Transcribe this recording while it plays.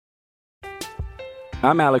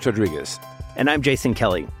I'm Alex Rodriguez. And I'm Jason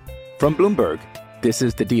Kelly. From Bloomberg, this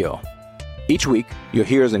is The Deal. Each week, you'll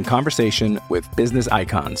hear us in conversation with business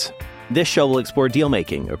icons. This show will explore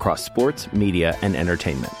deal-making across sports, media, and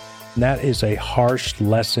entertainment. That is a harsh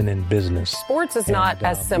lesson in business. Sports is not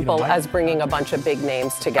as simple as bringing a bunch of big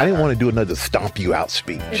names together. I didn't want to do another stomp you out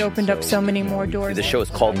speech. It opened up so many more doors. The show is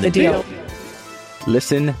called The Deal.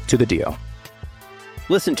 Listen to The Deal.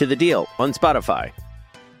 Listen to The Deal on Spotify.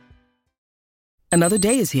 Another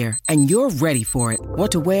day is here, and you're ready for it.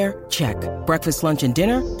 What to wear? Check. Breakfast, lunch, and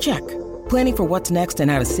dinner? Check. Planning for what's next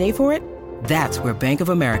and how to save for it? That's where Bank of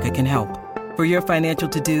America can help. For your financial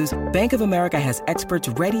to-dos, Bank of America has experts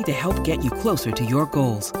ready to help get you closer to your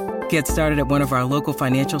goals. Get started at one of our local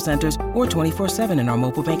financial centers or 24/7 in our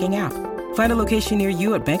mobile banking app. Find a location near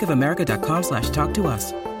you at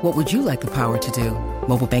bankofamerica.com/talktous. What would you like the power to do?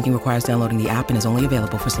 Mobile banking requires downloading the app and is only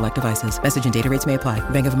available for select devices. Message and data rates may apply.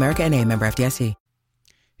 Bank of America N.A., member FDIC.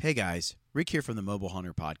 Hey guys, Rick here from the Mobile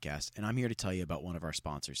Hunter Podcast, and I'm here to tell you about one of our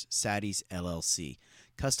sponsors, Sadie's LLC,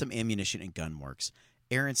 Custom Ammunition and Gun Works.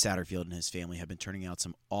 Aaron Satterfield and his family have been turning out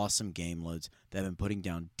some awesome game loads that have been putting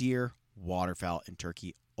down deer, waterfowl, and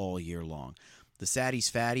turkey all year long. The Sadie's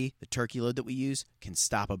Fatty, the turkey load that we use, can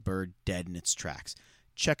stop a bird dead in its tracks.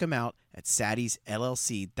 Check them out at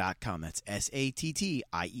saddiesllc.com. That's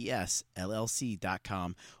SATTIES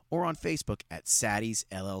LLC.com, or on Facebook at Saddies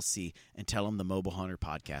LLC, and tell them the Mobile Hunter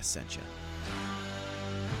Podcast sent you.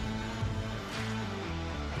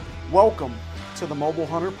 Welcome to the Mobile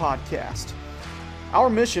Hunter Podcast. Our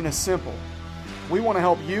mission is simple. We want to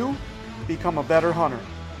help you become a better hunter.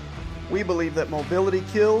 We believe that mobility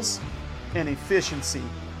kills and efficiency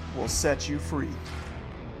will set you free.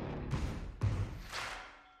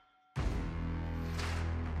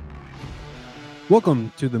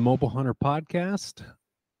 Welcome to the Mobile Hunter Podcast.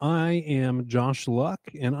 I am Josh Luck,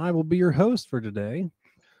 and I will be your host for today.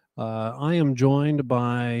 I am joined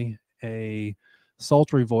by a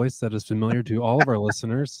sultry voice that is familiar to all of our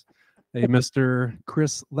listeners, a Mr.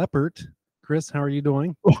 Chris Leppert. Chris, how are you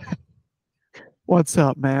doing? What's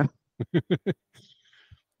up, man?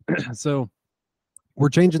 So we're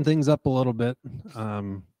changing things up a little bit.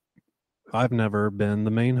 I've never been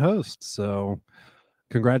the main host, so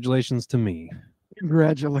congratulations to me.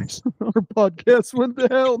 Congratulations. Our podcast went to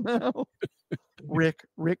hell now. Rick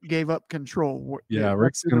gave up control. Yeah,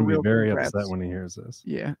 Rick's going to be very upset when he hears this.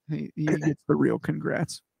 Yeah, he gets the real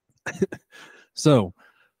congrats. So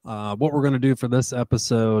what we're going to do for this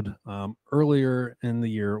episode, earlier in the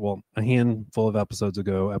year, well, a handful of episodes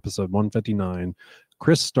ago, episode 159,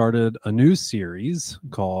 Chris started a new series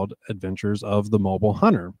called Adventures of the Mobile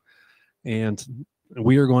Hunter. And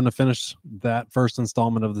we are going to finish that first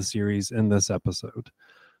installment of the series in this episode.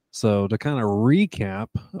 So to kind of recap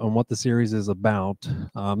on what the series is about,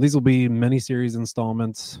 these will be mini-series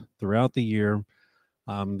installments throughout the year.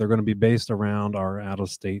 They're going to be based around our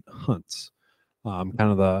out-of-state hunts. Kind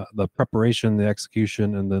of the preparation, the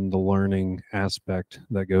execution, and then the learning aspect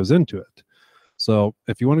that goes into it. So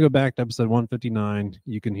if you want to go back to episode 159,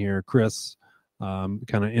 you can hear Chris kind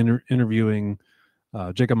of interviewing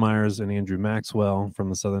Jacob Myers and Andrew Maxwell from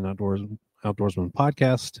the Southern Outdoorsman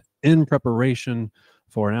podcast in preparation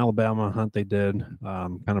for an Alabama hunt they did,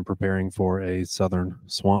 kind of preparing for a southern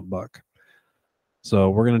swamp buck. So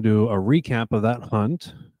we're going to do a recap of that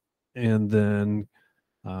hunt and then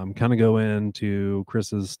kind of go into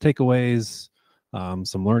Chris's takeaways,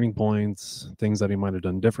 some learning points, things that he might have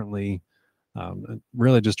done differently.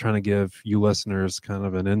 Really just trying to give you listeners kind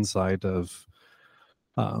of an insight of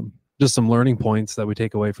just some learning points that we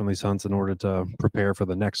take away from these hunts in order to prepare for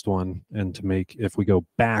the next one and to make, if we go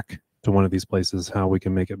back to one of these places, how we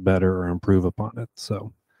can make it better or improve upon it.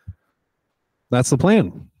 So that's the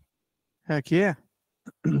plan. Heck yeah.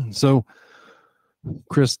 So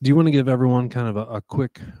Chris, do you want to give everyone kind of a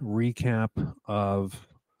quick recap of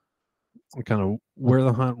kind of where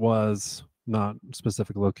the hunt was, not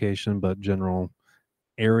specific location, but general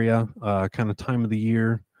area, kind of time of the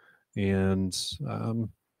year, and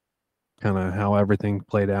kind of how everything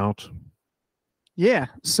played out? Yeah,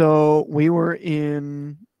 so we were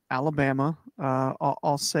in Alabama.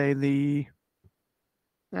 I'll say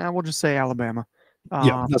we'll just say Alabama.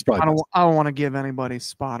 Yeah, that's probably I don't want to give anybody's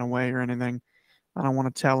spot away or anything. I don't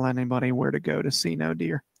want to tell anybody where to go to see no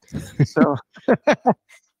deer. So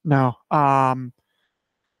no,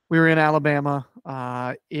 we were in Alabama.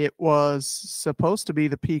 It was supposed to be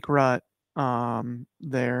the peak rut.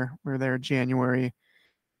 There we were there January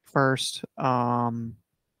 1st.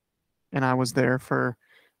 And I was there for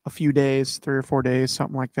a few days, 3 or 4 days,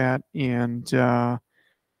 something like that. And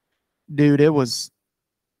dude, it was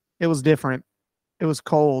different. It was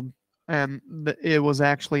cold. And it was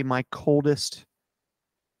actually my coldest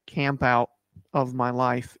camp out of my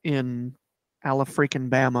life in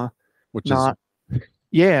Bama. Which not,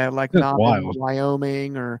 yeah, like that's not wild. in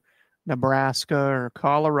Wyoming or Nebraska or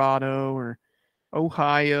Colorado or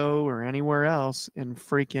Ohio or anywhere else in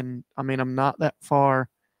freaking, I mean, I'm not that far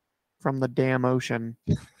from the damn ocean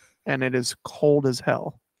and it is cold as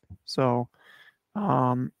hell. So,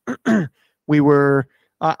 we were,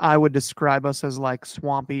 I would describe us as like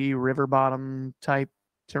swampy river bottom type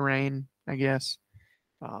terrain, I guess.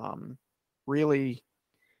 Really,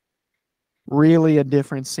 really a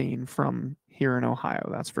different scene from here in Ohio,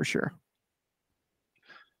 that's for sure.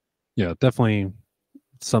 Yeah, definitely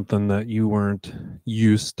something that you weren't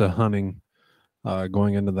used to hunting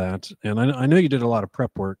going into that. And I know you did a lot of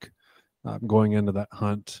prep work going into that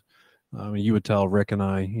hunt. You would tell Rick and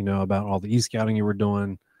I, about all the e-scouting you were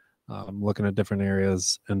doing, looking at different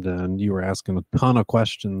areas, and then you were asking a ton of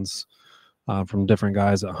questions from different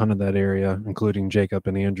guys that hunted that area, including Jacob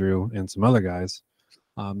and Andrew and some other guys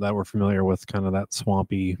that were familiar with kind of that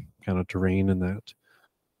swampy kind of terrain and that.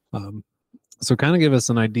 So kind of give us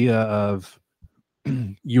an idea of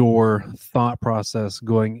your thought process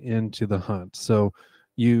going into the hunt. So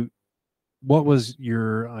what was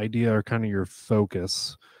your idea or kind of your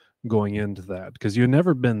focus going into that? Because you had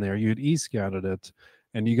never been there, you had e-scouted it,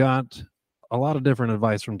 and you got a lot of different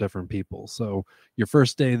advice from different people. So your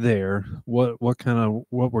first day there, what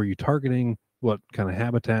were you targeting? What kind of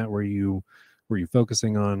habitat were you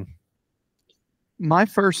focusing on? My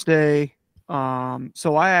first day,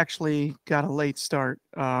 so I actually got a late start.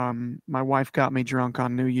 My wife got me drunk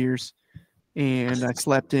on New Year's and I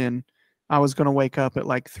slept in. I was going to wake up at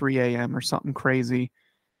like 3 a.m. or something crazy.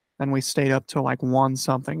 And we stayed up till like 1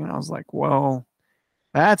 something. And I was like, well,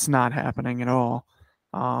 that's not happening at all.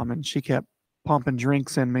 And she kept pumping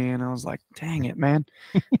drinks in me. And I was like, dang it, man.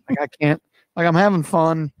 Like I can't, like I'm having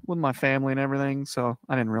fun with my family and everything. So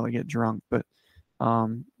I didn't really get drunk, but a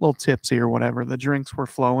little tipsy or whatever. The drinks were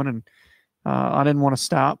flowing and I didn't want to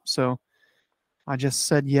stop. So I just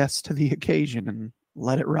said yes to the occasion and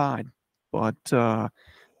let it ride. But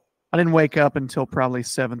I didn't wake up until probably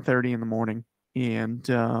 7:30 in the morning. And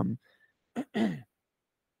I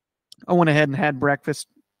went ahead and had breakfast,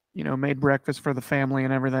 made breakfast for the family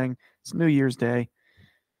and everything. It's New Year's Day.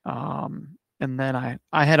 And then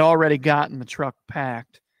I had already gotten the truck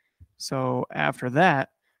packed. So after that,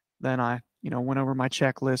 then I, went over my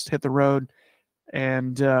checklist, hit the road,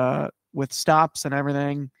 and with stops and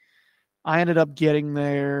everything, I ended up getting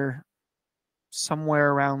there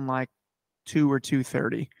somewhere around like 2 or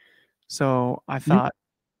 2:30. So I thought,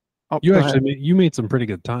 you made some pretty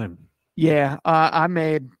good time. Yeah, I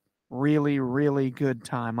made really, really good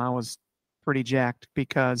time. I was pretty jacked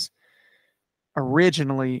because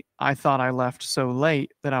originally I thought I left so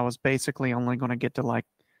late that I was basically only going to get to like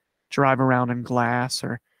drive around in Glass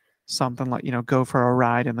or something like, go for a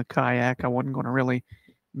ride in the kayak. I wasn't going to really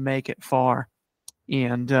make it far.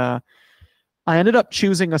 And I ended up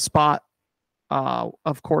choosing a spot,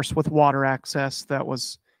 of course, with water access that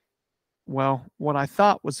was, well, what I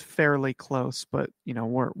thought was fairly close, but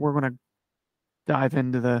we're going to dive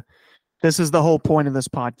into this is the whole point of this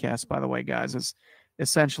podcast, by the way, guys, is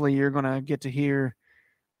essentially you're going to get to hear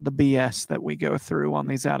the BS that we go through on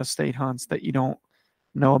these out-of-state hunts that you don't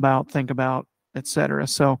know about, think about, etc.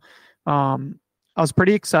 So I was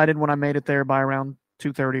pretty excited when I made it there by around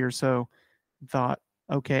 2:30 or so. Thought,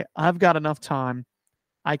 okay, I've got enough time.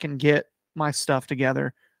 I can get my stuff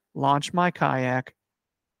together, launch my kayak,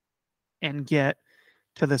 and get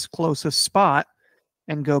to this closest spot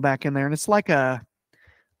and go back in there. And it's like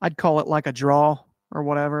I'd call it like a draw or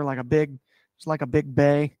whatever, it's like a big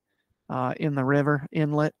bay in the river,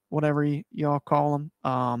 inlet, whatever y'all call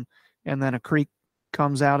them. And then a creek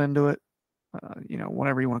comes out into it,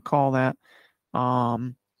 whatever you want to call that.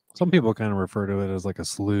 Some people kind of refer to it as like a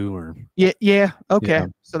slough or. Yeah. Okay. Yeah.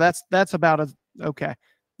 So that's about okay.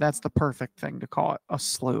 That's the perfect thing to call it, a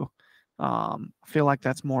slough. I feel like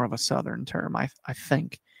that's more of a Southern term. I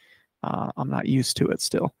think I'm not used to it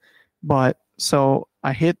still, but so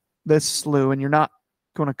I hit this slough and you're not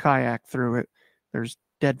going to kayak through it. There's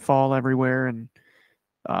deadfall everywhere. And,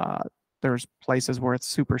 there's places where it's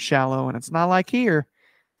super shallow and it's not like here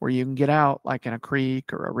where you can get out like in a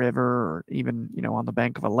creek or a river or even, on the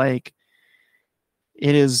bank of a lake.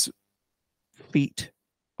 It is feet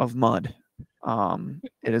of mud.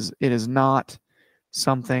 It is not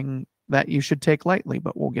something that you should take lightly,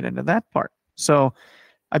 but we'll get into that part. So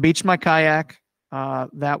I beached my kayak.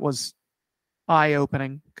 That was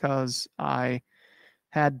eye-opening because I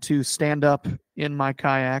had to stand up in my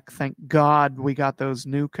kayak. Thank God we got those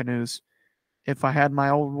new canoes if I had my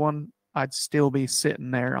old one, I'd still be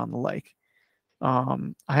sitting there on the lake.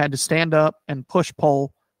 I had to stand up and push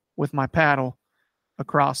pole with my paddle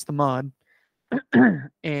across the mud.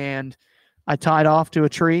 And I tied off to a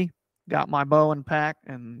tree, got my bow and pack,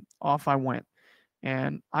 and off I went.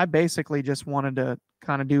 And I basically just wanted to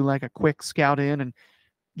kind of do like a quick scout in and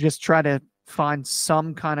just try to find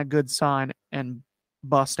some kind of good sign and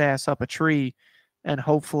bust ass up a tree and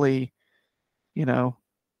hopefully,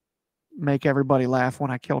 make everybody laugh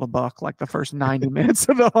when I killed a buck like the first 90 minutes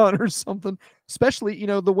of the hunt or something. Especially,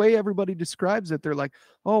 the way everybody describes it, they're like,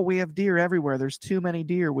 oh, we have deer everywhere. There's too many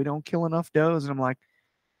deer. We don't kill enough does. And I'm like,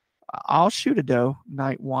 I'll shoot a doe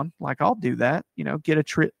night one. Like, I'll do that, get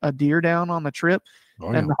a deer down on the trip.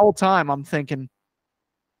 Oh, yeah. And the whole time I'm thinking,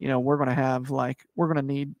 we're going to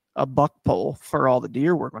need a buck pole for all the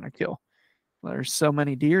deer we're going to kill. There's so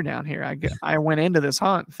many deer down here. I went into this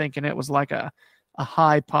hunt thinking it was like a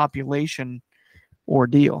high population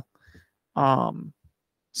ordeal.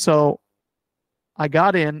 So I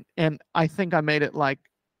got in, and I think I made it like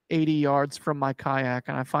 80 yards from my kayak,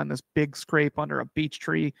 and I find this big scrape under a beech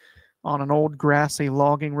tree on an old grassy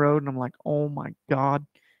logging road, and I'm like, oh my God,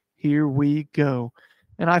 here we go.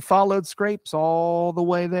 And I followed scrapes all the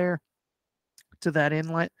way there to that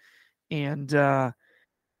inlet, and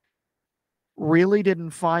really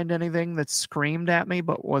didn't find anything that screamed at me,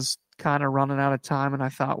 but was kind of running out of time. And I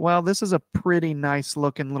thought, well, this is a pretty nice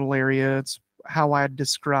looking little area. It's how I'd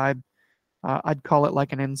describe, I'd call it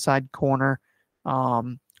like an inside corner.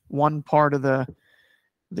 One part of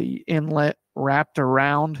the inlet wrapped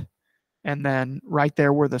around, and then right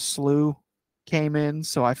there where the slough came in.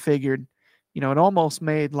 So I figured, it almost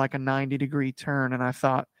made like a 90-degree turn. And I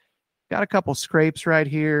thought, got a couple scrapes right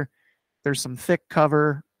here. There's some thick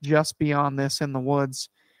cover just beyond this in the woods.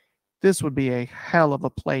 This would be a hell of a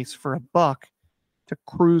place for a buck to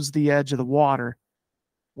cruise the edge of the water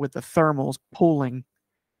with the thermals pulling,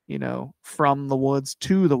 from the woods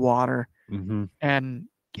to the water, and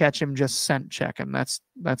catch him just scent checking. That's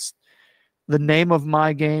the name of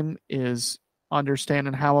my game, is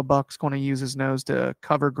understanding how a buck's going to use his nose to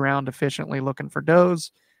cover ground efficiently looking for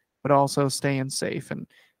does, but also staying safe. And it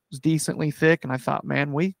was decently thick, and I thought,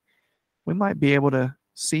 man, we might be able to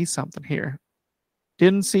see something here.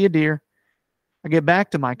 Didn't see a deer. I get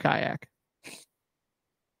back to my kayak,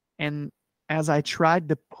 and as I tried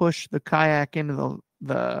to push the kayak into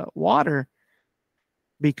the water,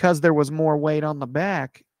 because there was more weight on the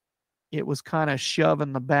back, it was kind of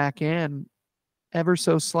shoving the back end ever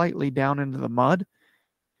so slightly down into the mud.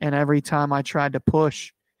 And every time I tried to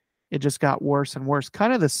push, it just got worse and worse.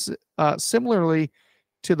 Kind of similarly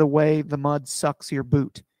to the way the mud sucks your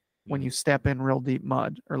boot when you step in real deep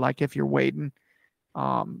mud, or like if you're wading.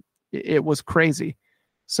 It was crazy.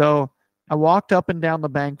 So I walked up and down the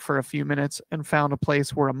bank for a few minutes and found a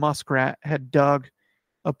place where a muskrat had dug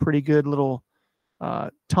a pretty good little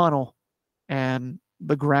tunnel, and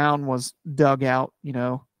the ground was dug out,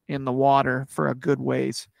 in the water for a good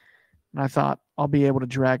ways. And I thought, I'll be able to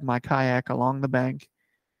drag my kayak along the bank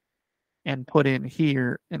and put in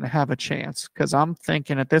here and have a chance. Because I'm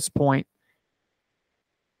thinking at this point,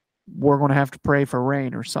 we're going to have to pray for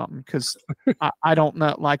rain or something, because I don't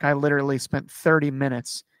know. Like, I literally spent 30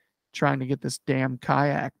 minutes trying to get this damn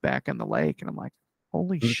kayak back in the lake. And I'm like,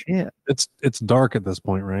 holy shit. It's dark at this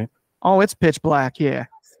point, right? Oh, it's pitch black. Yeah.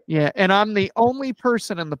 Yeah. And I'm the only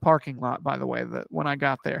person in the parking lot, by the way, that when I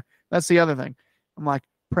got there. That's the other thing. I'm like,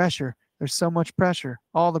 pressure. There's so much pressure.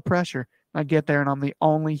 All the pressure. I get there and I'm the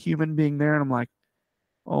only human being there. And I'm like,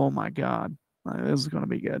 oh my God, this is going to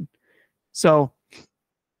be good. So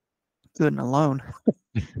good and alone.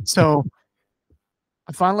 So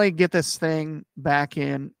I finally get this thing back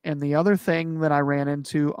in. And the other thing that I ran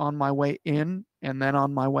into on my way in and then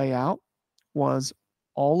on my way out was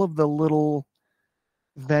all of the little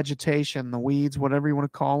vegetation, the weeds, whatever you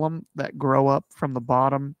want to call them, that grow up from the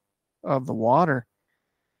bottom of the water.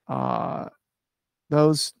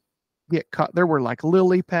 Those get cut. There were like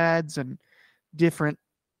lily pads and different,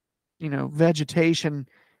 vegetation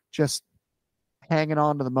just hanging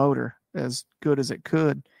onto the motor as good as it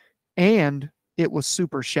could. And it was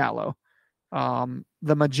super shallow.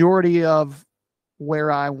 The majority of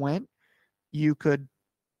where I went, you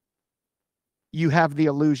have the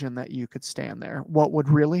illusion that you could stand there. What would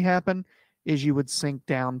really happen is you would sink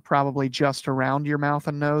down probably just around your mouth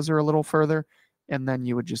and nose or a little further, and then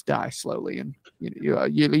you would just die slowly, and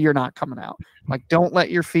you're not coming out. Like, don't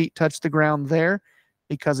let your feet touch the ground there,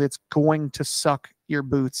 because it's going to suck your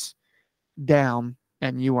boots down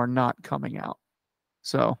and you are not coming out.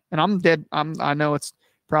 So, and I'm dead. I know it's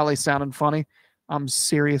probably sounding funny. I'm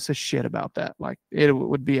serious as shit about that. Like, it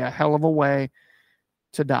would be a hell of a way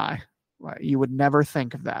to die. Like, you would never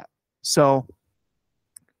think of that. So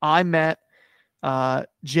I met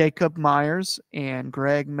Jacob Myers and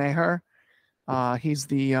Greg Maher. He's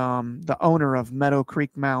the owner of Meadow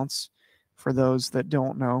Creek Mounts. For those that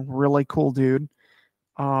don't know, really cool dude.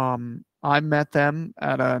 I met them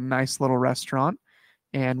at a nice little restaurant,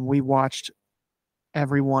 and we watched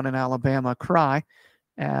everyone in Alabama cry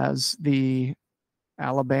as the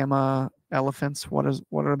Alabama Elephants, what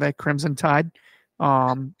are they? Crimson Tide.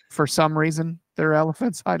 For some reason, they're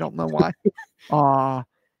elephants. I don't know why.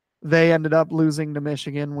 They ended up losing to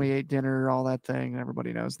Michigan. We ate dinner, all that thing.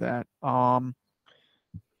 Everybody knows that.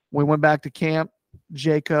 We went back to camp.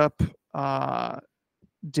 Jacob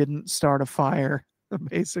didn't start a fire,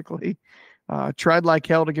 basically. Tried like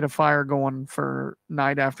hell to get a fire going for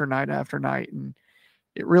night after night after night. And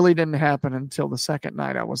it really didn't happen until the second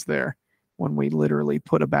night I was there, when we literally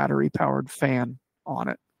put a battery-powered fan on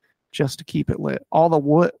it just to keep it lit. All the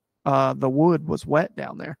wood was wet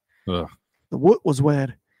down there. Ugh. The wood was wet.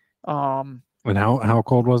 And how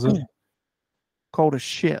cold was it? Cold as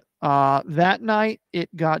shit. That night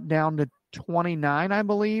it got down to 29, I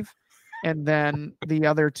believe. And then the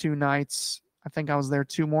other 2 nights, I think I was there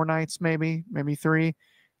 2 more nights, maybe 3.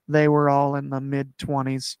 They were all in the mid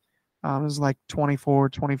 20s. It was like 24,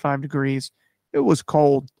 25 degrees. It was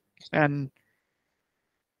cold. And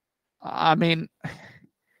I mean,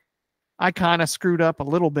 I kind of screwed up a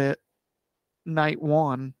little bit. Night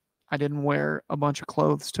 1, I didn't wear a bunch of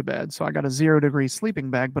clothes to bed. So I got a 0-degree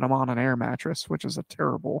sleeping bag, but I'm on an air mattress, which is a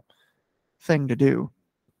terrible thing to do.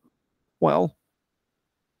 Well,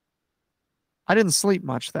 I didn't sleep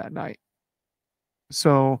much that night.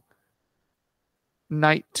 So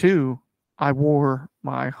night 2, I wore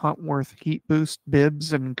my Huntworth Heat Boost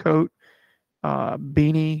bibs and coat,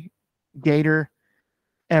 beanie, gator,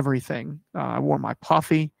 everything. I wore my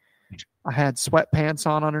puffy. I had sweatpants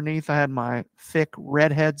on underneath. I had my thick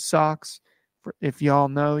redhead socks. If y'all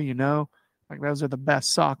know, you know. Like, those are the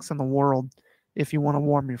best socks in the world if you want to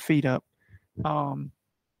warm your feet up. And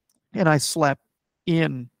I slept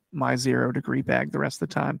in my 0-degree bag the rest of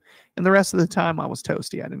the time. And the rest of the time I was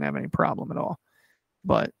toasty. I didn't have any problem at all.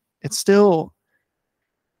 But it's still,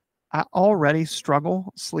 I already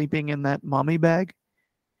struggle sleeping in that mummy bag.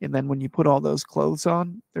 And then when you put all those clothes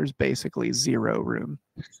on, there's basically 0 room.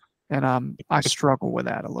 And I struggle with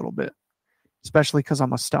that a little bit, especially because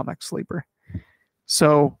I'm a stomach sleeper.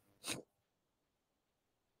 So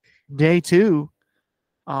day 2,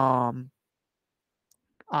 I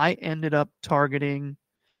ended up targeting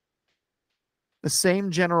the same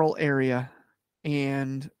general area,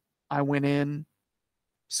 and I went in,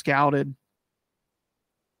 scouted,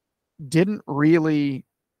 didn't really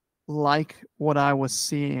like what I was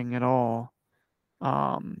seeing at all.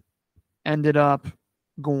 Ended up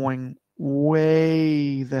going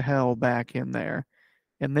way the hell back in there.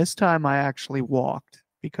 And this time I actually walked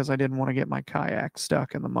because I didn't want to get my kayak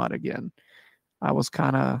stuck in the mud again. I was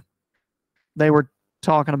they were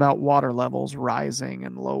talking about water levels rising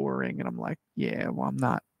and lowering, and I'm like, yeah, well, I'm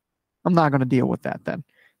not going to deal with that then.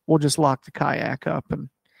 We'll just lock the kayak up and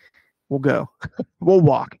we'll go. We'll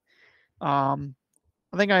walk. I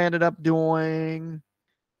think I ended up doing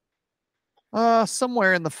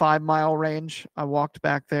somewhere in the 5-mile range. I walked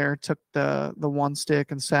back there, took the 1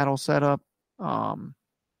 stick and saddle setup,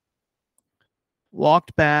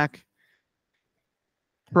 walked back,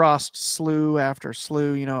 crossed slough after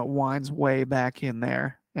slough. You know, it winds way back in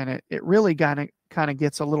there, and it really kind of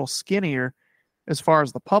gets a little skinnier as far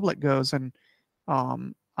as the public goes. And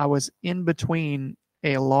I was in between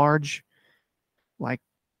a large, like,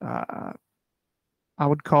 I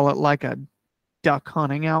would call it like a duck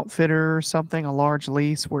hunting outfitter or something, a large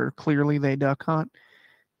lease where clearly they duck hunt.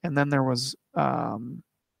 And then there was a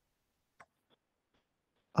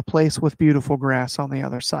place with beautiful grass on the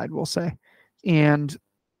other side, we'll say. And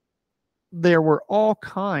there were all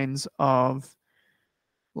kinds of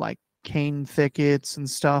like cane thickets and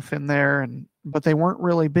stuff in there, but they weren't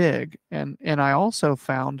really big. And I also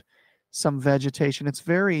found some vegetation. It's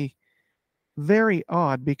very, very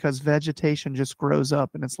odd because vegetation just grows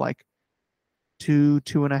up, and it's like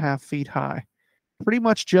 2.5 feet high, pretty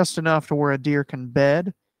much just enough to where a deer can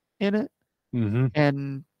bed in it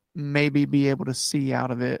and maybe be able to see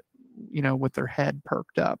out of it, you know, with their head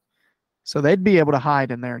perked up. So they'd be able to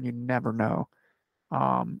hide in there, and you never know.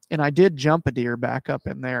 And I did jump a deer back up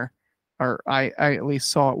in there, or I at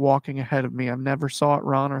least saw it walking ahead of me. I've never saw it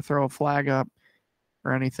run or throw a flag up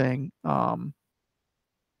or anything. And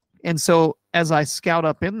so as I scout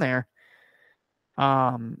up in there,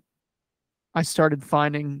 I started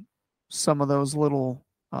finding some of those little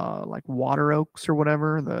like water oaks or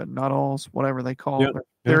whatever, the nuttalls, whatever they call Yep,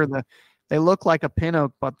 them. yep. They look like a pin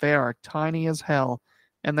oak, but they are tiny as hell.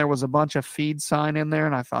 And there was a bunch of feed sign in there,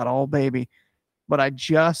 and I thought, oh baby, but I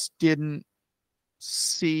just didn't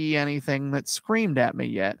see anything that screamed at me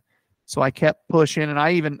yet. So I kept pushing, and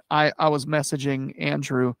I was messaging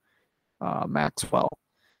Andrew Maxwell.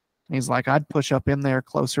 He's like, I'd push up in there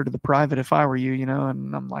closer to the private if I were you, you know?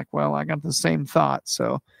 And I'm like, well, I got the same thought.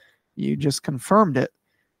 So you just confirmed it.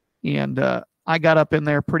 And I got up in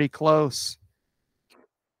there pretty close,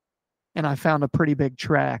 and I found a pretty big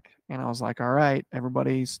track. And I was like, all right,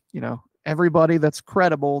 everybody that's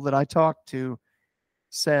credible that I talked to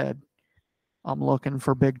said, I'm looking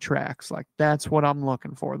for big tracks. Like, that's what I'm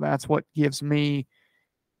looking for. That's what gives me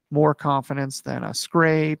more confidence than a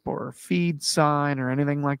scrape or a feed sign or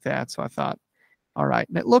anything like that. So I thought, all right.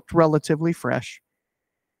 And it looked relatively fresh.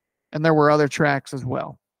 And there were other tracks as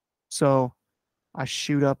well. So I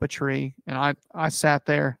shoot up a tree, and I sat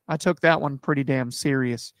there. I took that one pretty damn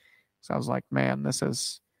serious. So I was like, man, this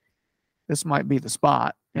might be the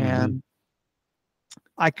spot. Mm-hmm. And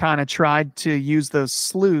I kind of tried to use those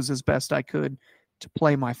sloughs as best I could to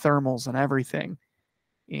play my thermals and everything.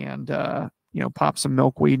 And, pop some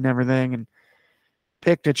milkweed and everything, and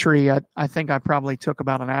picked a tree. I think I probably took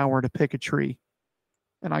about an hour to pick a tree.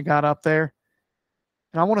 And I got up there,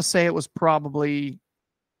 and I want to say it was probably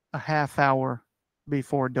a half hour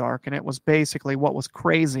before dark. And it was basically what was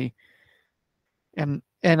crazy. And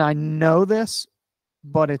I know this,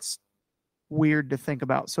 but it's weird to think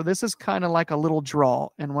about. So this is kind of like a little draw.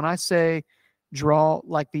 And when I say draw,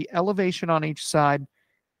 like the elevation on each side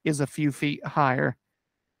is a few feet higher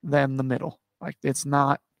than the middle. Like, it's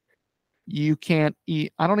not, you can't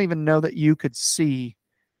eat. I don't even know that you could see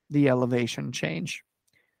the elevation change.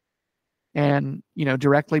 And,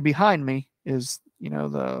 directly behind me is,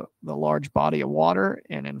 the large body of water.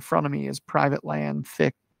 And in front of me is private land,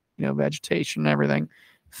 thick, vegetation, everything,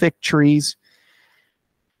 thick trees.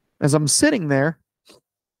 As I'm sitting there,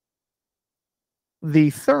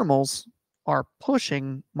 the thermals are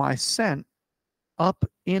pushing my scent up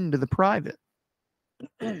into the private.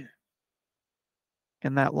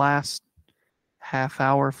 In that last half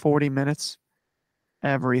hour, 40 minutes,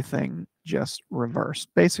 everything just reversed.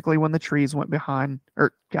 Basically, when the trees went behind,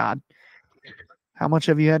 God, how much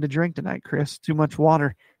have you had to drink tonight, Chris? Too much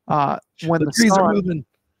water. When the trees are moving.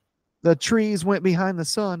 The trees went behind the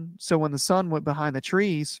sun. So when the sun went behind the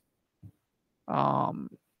trees,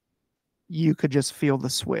 you could just feel the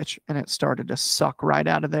switch, and it started to suck right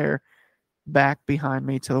out of there back behind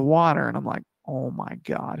me to the water. And I'm like, oh my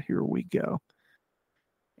God, here we go.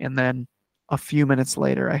 And then a few minutes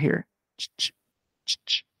later, I hear,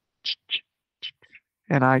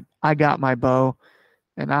 and I got my bow,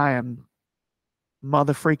 and I am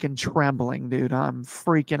mother freaking trembling, dude. I'm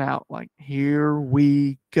freaking out. Like, here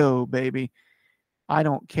we go, baby. I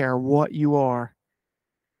don't care what you are.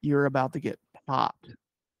 You're about to get popped.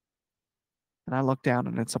 And I look down,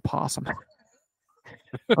 and it's a possum.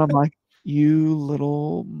 I'm like, you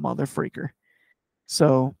little mother freaker.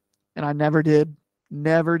 So, and I never did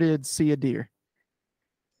see a deer.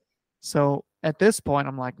 So at this point,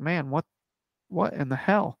 I'm like, man, what in the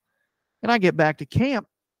hell? And I get back to camp,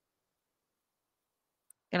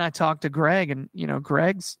 and I talk to Greg, and,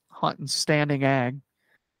 Greg's hunting standing ag,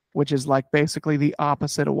 which is like basically the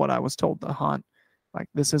opposite of what I was told to hunt. Like,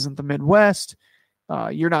 this isn't the Midwest.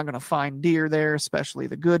 You're not going to find deer there, especially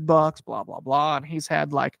the good bucks, blah, blah, blah. And he's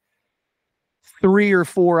had like 3 or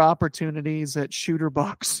 4 opportunities at shooter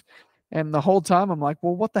bucks. And the whole time I'm like,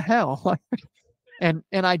 well, what the hell? and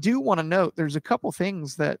I do want to note, there's a couple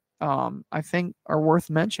things that I think are worth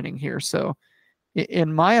mentioning here. So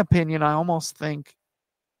in my opinion, I almost think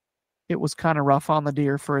it was kind of rough on the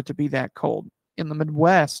deer for it to be that cold. In the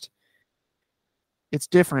Midwest, it's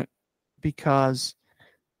different because,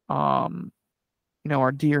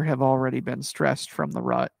 our deer have already been stressed from the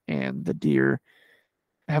rut, and the deer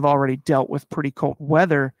have already dealt with pretty cold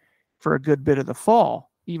weather for a good bit of the fall.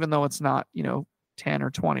 Even though it's not, 10 or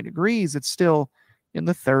 20 degrees, it's still in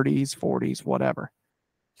the 30s, 40s, whatever.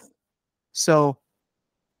 So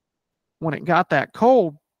when it got that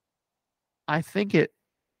cold, I think it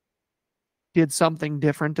did something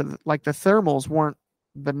different to like the thermals weren't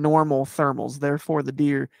the normal thermals. Therefore, the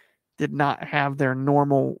deer did not have their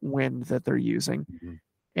normal wind that they're using. Mm-hmm.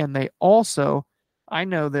 And they also, I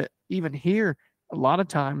know that even here, a lot of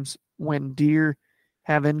times when deer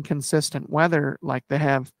have inconsistent weather, like they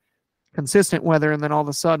have consistent weather and then all of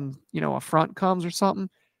a sudden, a front comes or something.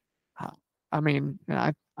 I mean,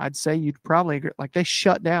 I'd say you'd probably agree, like they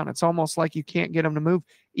shut down. It's almost like you can't get them to move,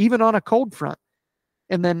 even on a cold front.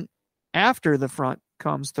 And then after the front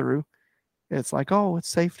comes through, it's like, oh, it's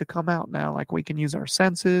safe to come out now. Like we can use our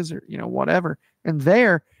senses or, whatever. And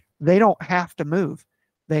there, they don't have to move.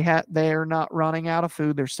 They're not running out of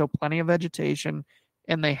food. There's still plenty of vegetation,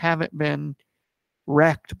 and they haven't been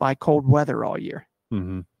wrecked by cold weather all year.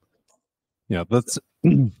 Mm-hmm. Yeah, that's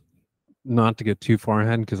not to get too far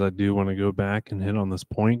ahead, because I do want to go back and hit on this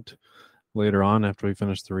point later on after we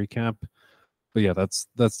finish the recap. But yeah, that's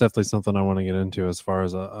definitely something I want to get into as far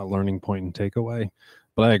as a learning point and takeaway.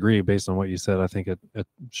 But I agree, based on what you said, I think it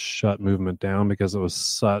shut movement down because it was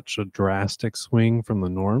such a drastic swing from the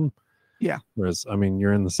norm. Yeah. Whereas, I mean,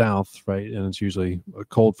 you're in the South, right? And it's usually a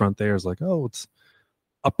cold front there is like, oh, it's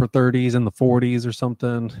upper 30s and the 40s or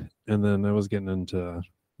something. And then it was getting into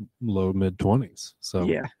low mid 20s. So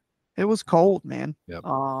yeah, it was cold, man. Yep.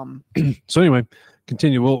 So anyway,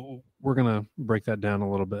 continue. We're going to break that down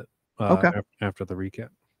a little bit after the recap.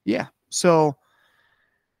 Yeah. So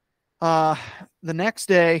the next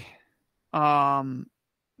day, I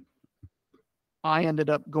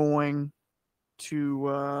ended up going to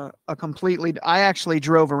I actually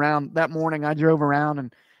drove around that morning. I drove around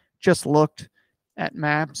and just looked at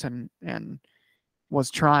maps and was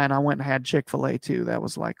trying. I went and had Chick-fil-A too. That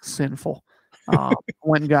was like sinful.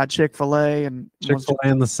 Went and got Chick-fil-A and Chick-fil-A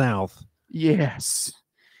in the South. Yes.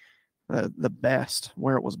 The best,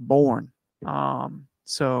 where it was born.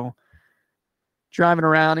 So driving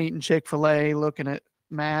around, eating Chick-fil-A, looking at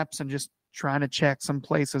maps and just trying to check some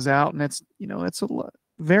places out. And it's, it's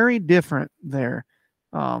very different there.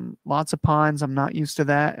 Lots of pines. I'm not used to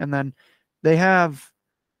that. And then they have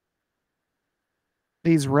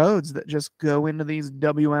these roads that just go into these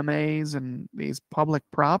WMAs and these public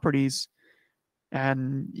properties,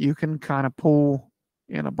 and you can kind of pull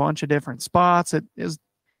in a bunch of different spots. It is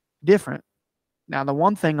different. Now, the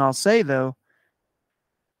one thing I'll say, though,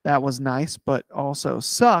 that was nice, but also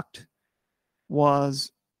sucked,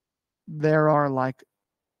 was there are like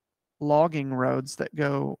logging roads that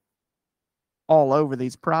go all over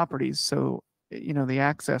these properties. So, the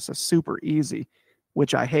access is super easy,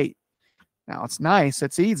 which I hate. Now, it's nice,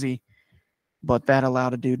 it's easy, but that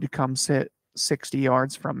allowed a dude to come sit 60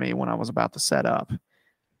 yards from me when I was about to set up.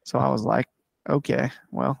 So I was like, okay,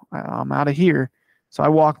 well, I'm out of here. So I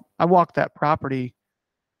walked that property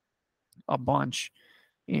a bunch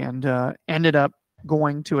and ended up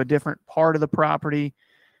going to a different part of the property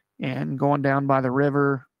and going down by the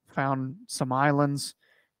river, found some islands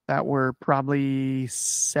that were probably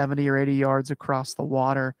 70 or 80 yards across the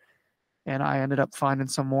water. And I ended up finding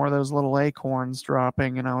some more of those little acorns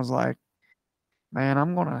dropping. And I was like, man,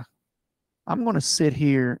 I'm going to sit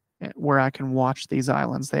here where I can watch these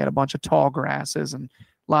islands. They had a bunch of tall grasses and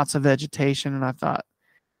lots of vegetation. And I thought,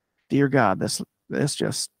 dear God, this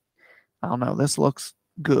just, I don't know, this looks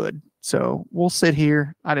good. So we'll sit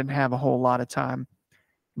here. I didn't have a whole lot of time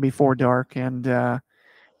before dark. And the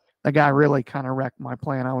guy really kind of wrecked my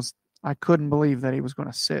plan. I couldn't believe that he was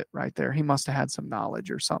going to sit right there. He must have had some knowledge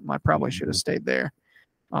or something. I probably should have stayed there.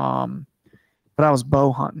 But I was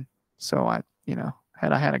bow hunting. So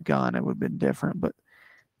had I had a gun, it would have been different. But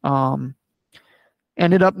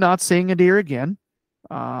ended up not seeing a deer again.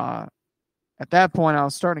 At that point, I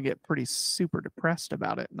was starting to get pretty super depressed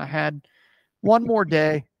about it. And I had one more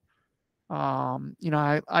day.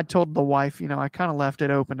 I told the wife, I kind of left it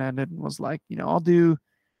open-ended and was like, I'll do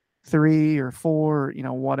 3 or 4,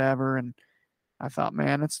 whatever. And I thought,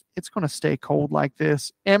 man, it's going to stay cold like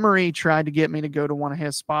this. Emery tried to get me to go to one of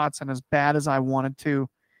his spots, and as bad as I wanted to,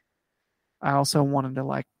 I also wanted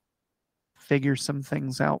to figure some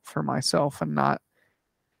things out for myself and not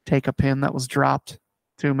take a pin that was dropped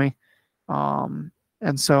to me. And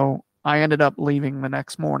so I ended up leaving the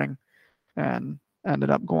next morning and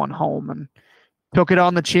ended up going home and took it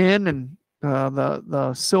on the chin. And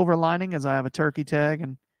the silver lining is I have a turkey tag,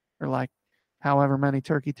 and or like however many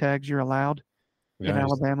turkey tags you're allowed in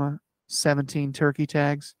Alabama, 17 turkey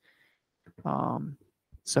tags.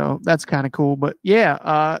 So that's kind of cool. But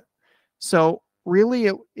yeah, so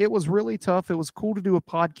really it was really tough. It was cool to do a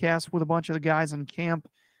podcast with a bunch of the guys in camp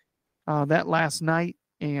that last night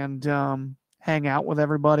and hang out with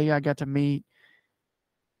everybody. I got to meet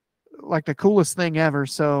like the coolest thing ever.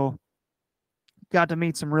 So got to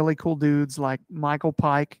meet some really cool dudes like Michael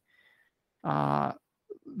Pike.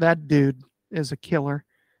 That dude is a killer.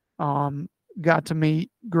 Got to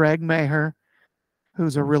meet Greg Maher,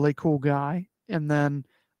 who's a really cool guy. And then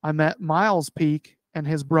I met Miles Peak and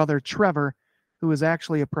his brother Trevor, who is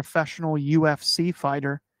actually a professional UFC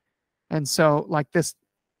fighter. And so this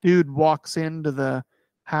dude walks into the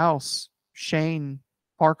house Shane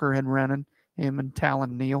Parker had rented, him and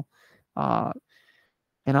Talon Neal. And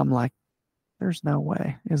I'm like, there's no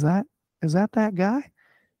way. Is that is that guy?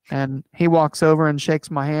 And he walks over and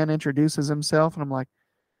shakes my hand, introduces himself, and I'm like,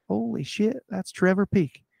 holy shit, that's Trevor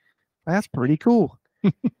Peak. That's pretty cool.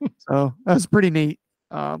 So that's pretty neat.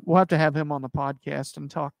 We'll have to have him on the podcast and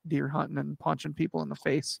talk deer hunting and punching people in the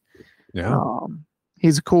face. Yeah.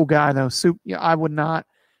 He's a cool guy though. I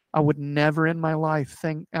would never in my life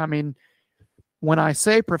think, I mean, when I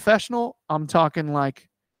say professional, I'm talking like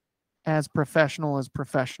as professional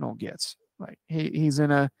gets. Like he's in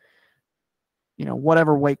a,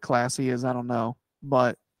 whatever weight class he is, I don't know,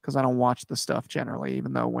 but because I don't watch the stuff generally,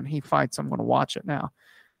 even though when he fights, I'm going to watch it now.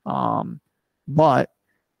 But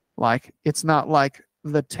like, it's not like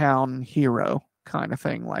the town hero kind of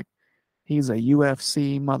thing. Like he's a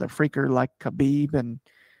UFC mother freaker like Khabib and,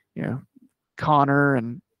 Connor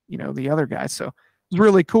and, the other guys. So it's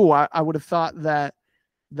really cool. I would have thought that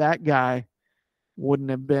guy wouldn't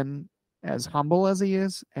have been as humble as he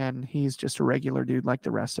is. And he's just a regular dude like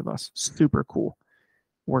the rest of us. Super cool.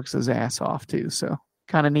 Works his ass off too. So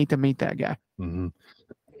kind of neat to meet that guy. Mm-hmm.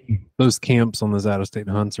 Those camps on those out-of-state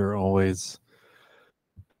hunts are always,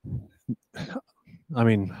 I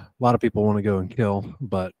mean, a lot of people want to go and kill,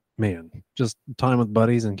 but man, just time with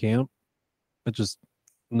buddies in camp, it just,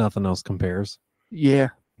 nothing else compares. Yeah.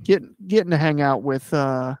 Getting to hang out with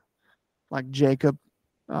like Jacob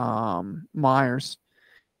Myers.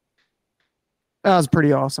 That was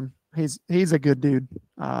pretty awesome. He's a good dude.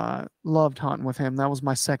 Loved hunting with him. That was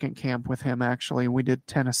my second camp with him, actually. We did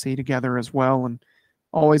Tennessee together as well, and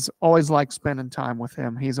always liked spending time with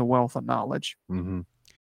him. He's a wealth of knowledge. Mm-hmm.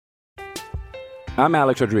 I'm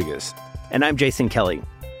Alex Rodriguez. And I'm Jason Kelly.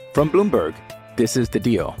 From Bloomberg, this is The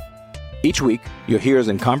Deal. Each week, you'll hear us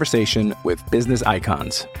in conversation with business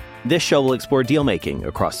icons. This show will explore deal-making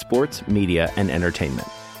across sports, media, and entertainment.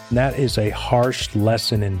 That is a harsh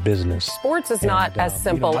lesson in business. Sports is not as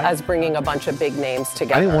simple as bringing a bunch of big names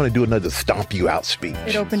together. I didn't want to do another stomp you out speech.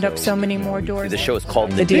 It opened up so many more doors. The show is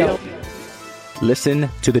called The Deal. Listen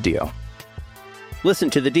to The Deal. Listen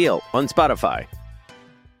to The Deal on Spotify.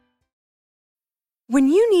 When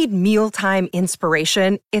you need mealtime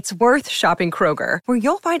inspiration, it's worth shopping Kroger, where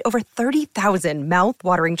you'll find over 30,000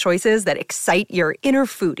 mouth-watering choices that excite your inner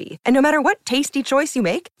foodie. And no matter what tasty choice you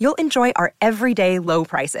make, you'll enjoy our everyday low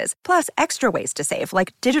prices, plus extra ways to save,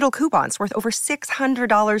 like digital coupons worth over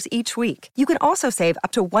 $600 each week. You can also save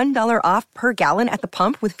up to $1 off per gallon at the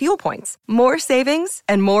pump with fuel points. More savings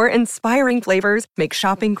and more inspiring flavors make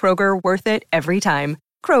shopping Kroger worth it every time.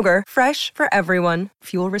 Kroger, fresh for everyone.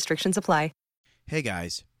 Fuel restrictions apply. Hey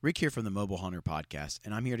guys, Rick here from the Mobile Hunter Podcast,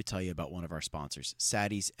 and I'm here to tell you about one of our sponsors,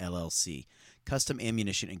 Sadie's LLC, Custom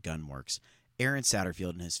Ammunition and Gun Works. Aaron Satterfield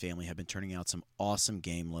and his family have been turning out some awesome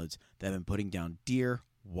game loads that have been putting down deer,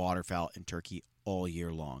 waterfowl, and turkey all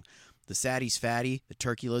year long. The Sadie's Fatty, the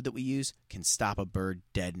turkey load that we use, can stop a bird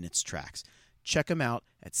dead in its tracks. Check them out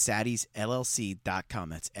at saddiesllc.com.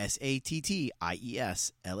 That's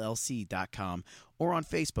SATTIES LLC.com, or on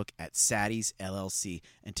Facebook at Saddies LLC,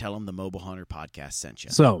 and tell them the Mobile Hunter Podcast sent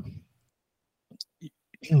you. So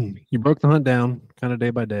you broke the hunt down kind of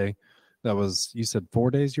day by day. That was, you said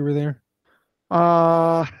 4 days you were there?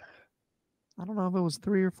 I don't know if it was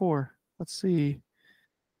 3 or 4. Let's see.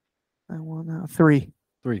 Three.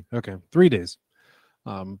 Okay. 3 days.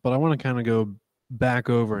 But I want to kind of go back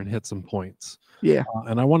over and hit some points. Yeah.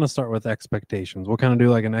 And I want to start with expectations. We'll kind of do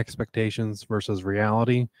like an expectations versus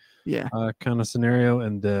reality kind of scenario,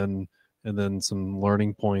 and then some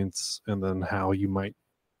learning points, and then how you might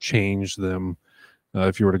change them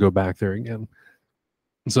if you were to go back there again.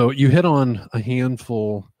 So you hit on a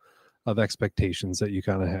handful of expectations that you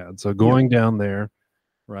kind of had. So going down there,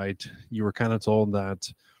 right, you were kind of told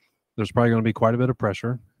that there's probably going to be quite a bit of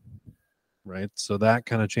pressure, right? So that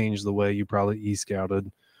kind of changed the way you probably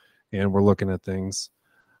e-scouted and were looking at things.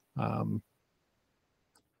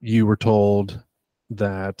 You were told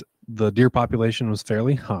that the deer population was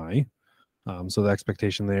fairly high. So the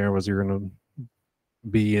expectation there was you're going to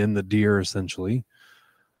be in the deer essentially.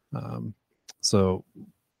 So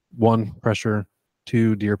 1, pressure,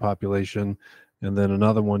 2, deer population, and then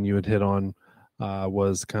another one you had hit on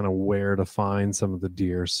was kind of where to find some of the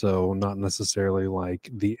deer. So not necessarily like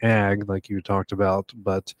the ag, like you talked about,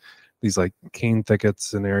 but these like cane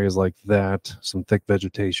thickets and areas like that, some thick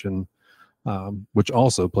vegetation, which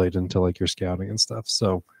also played into like your scouting and stuff.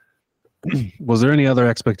 So was there any other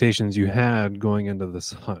expectations you had going into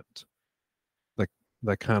this hunt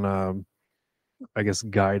that kind of, I guess,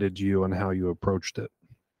 guided you on how you approached it?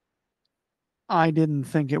 I didn't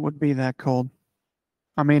think it would be that cold.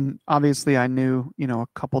 I mean, obviously I knew, a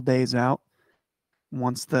couple days out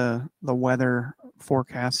once the weather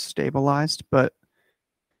forecast stabilized, but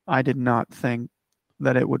I did not think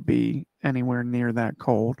that it would be anywhere near that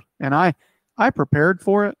cold. And I prepared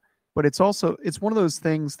for it, but it's one of those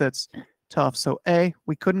things that's tough. So A,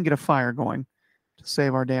 we couldn't get a fire going to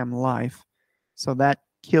save our damn life. So that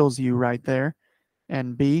kills you right there.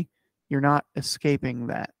 And B, you're not escaping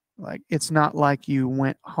that. Like, it's not like you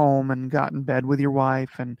went home and got in bed with your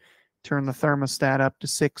wife and turned the thermostat up to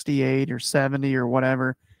 68 or 70 or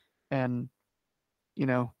whatever. And, you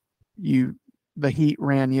know, the heat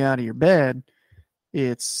ran you out of your bed.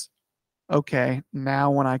 It's okay.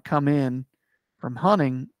 Now when I come in from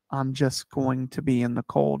hunting, I'm just going to be in the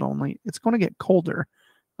cold only. It's going to get colder.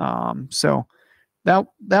 So that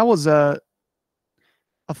was a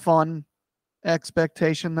fun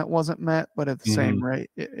expectation that wasn't met, but at the same rate,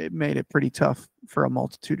 it made it pretty tough for a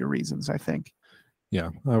multitude of reasons, I think.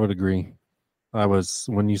 Yeah, I would agree.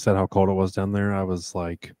 When you said how cold it was down there, I was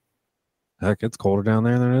like, heck, it's colder down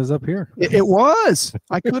there than it is up here. It was.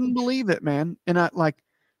 I couldn't believe it, man. And I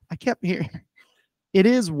kept hearing, it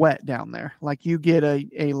is wet down there. Like, you get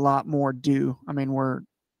a lot more dew. I mean, we're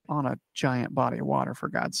on a giant body of water, for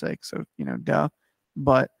God's sake. So, duh.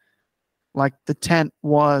 But like, the tent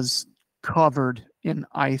was covered in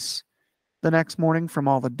ice the next morning from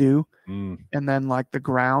all the dew. And then like the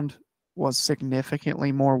ground was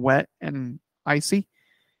significantly more wet and icy.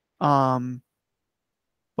 But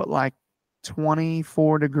like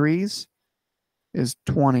 24 degrees is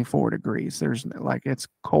 24 degrees. There's like, it's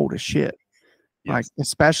cold as shit. Yes. Like,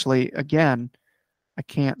 especially, again, I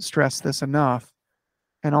can't stress this enough,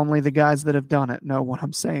 and only the guys that have done it know what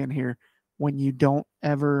I'm saying here. When you don't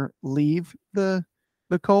ever leave the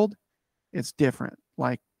cold, it's different.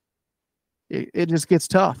 Like, it just gets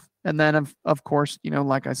tough. And then of course,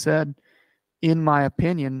 like I said, in my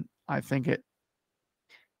opinion, I think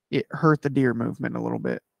it hurt the deer movement a little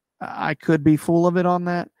bit. I could be full of it on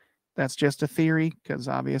that. That's just a theory, because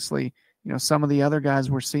obviously, some of the other guys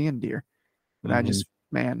were seeing deer. But I just,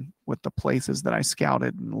 man, with the places that I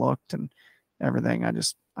scouted and looked and everything,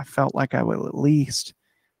 I felt like I would at least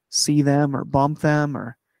see them or bump them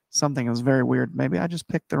or something. It was very weird. Maybe I just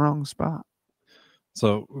picked the wrong spot.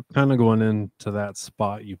 So kind of going into that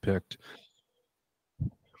spot you picked,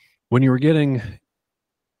 when you were getting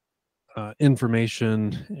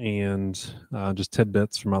information and just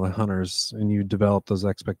tidbits from other hunters, and you develop those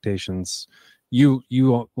expectations, you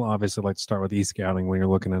obviously like to start with e-scouting when you're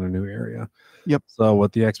looking at a new area. Yep. So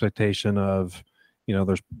with the expectation of,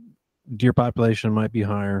 there's deer population might be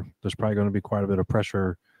higher, there's probably going to be quite a bit of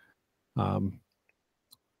pressure.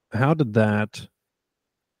 How did that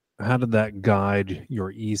guide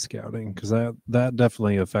your e-scouting? Because that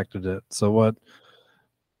definitely affected it. So what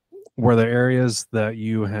were there areas that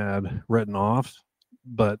you had written off,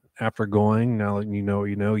 but after going, now that you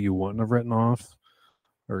know you wouldn't have written off?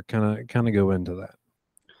 Or kind of go into that?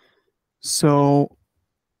 So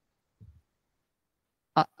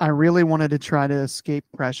I really wanted to try to escape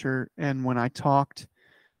pressure. And when I talked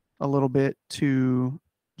a little bit to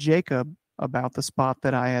Jacob about the spot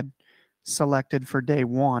that I had selected for day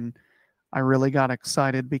one, I really got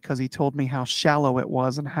excited because he told me how shallow it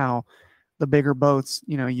was and how the bigger boats,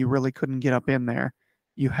 you really couldn't get up in there.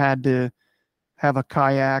 You had to have a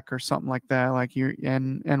kayak or something like that. Like,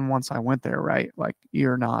 and once I went there, right, like,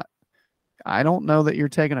 I don't know that you're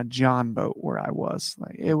taking a John boat where I was.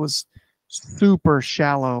 Like, it was super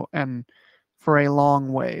shallow and for a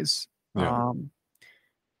long ways. Yeah.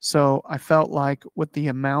 So I felt like with the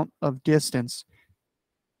amount of distance,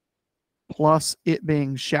 plus it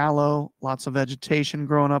being shallow, lots of vegetation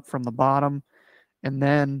growing up from the bottom, and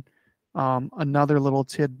then another little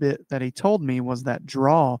tidbit that he told me was that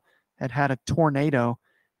Draw had a tornado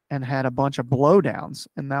and had a bunch of blowdowns.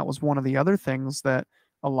 And that was one of the other things that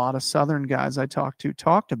a lot of southern guys I talked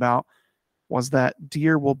about, was that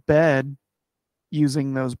deer will bed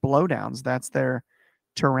using those blowdowns. That's their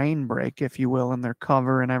terrain break, if you will, and their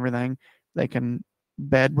cover and everything. They can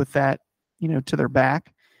bed with that, to their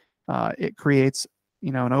back. It creates,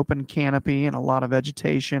 an open canopy, and a lot of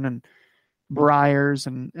vegetation and briars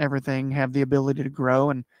and everything have the ability to grow.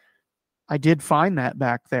 And I did find that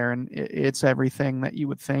back there, and it's everything that you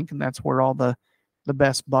would think, and that's where all the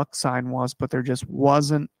best buck sign was, but there just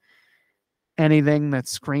wasn't anything that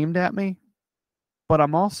screamed at me. But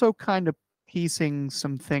I'm also kind of piecing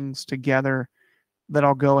some things together that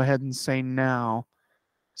I'll go ahead and say now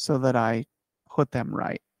so that I put them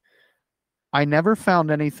right. I never found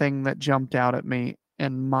anything that jumped out at me,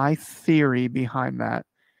 and my theory behind that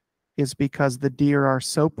is because the deer are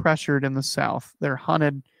so pressured in the south.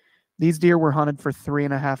 These deer were hunted for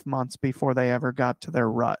 3.5 months before they ever got to their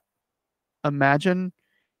rut. Imagine,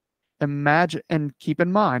 and keep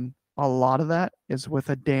in mind, a lot of that is with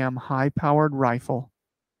a damn high-powered rifle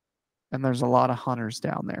and there's a lot of hunters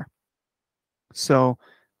down there. So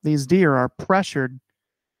these deer are pressured,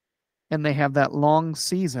 and they have that long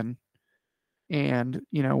season. And,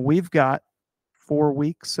 we've got 4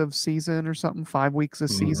 weeks of season or something, 5 weeks of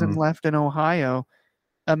season left in Ohio.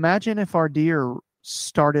 Imagine if our deer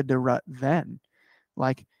started to rut then.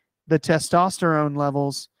 Like, the testosterone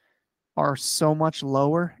levels are so much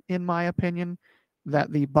lower, in my opinion,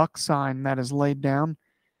 that the buck sign that is laid down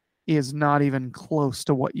is not even close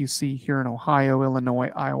to what you see here in Ohio,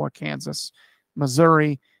 Illinois, Iowa, Kansas,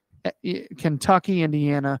 Missouri, Kentucky,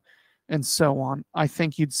 Indiana, and so on. I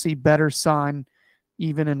think you'd see better sign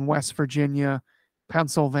even in West Virginia,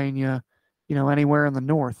 Pennsylvania, anywhere in the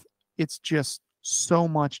north. It's just so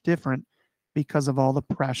much different because of all the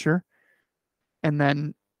pressure. And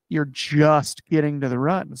then you're just getting to the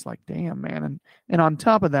rut. And it's like, damn, man. And on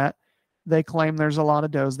top of that, they claim there's a lot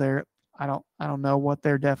of does there. I don't know what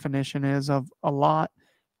their definition is of a lot.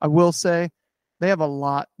 I will say they have a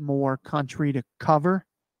lot more country to cover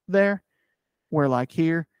there, where like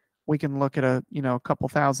here we can look at a couple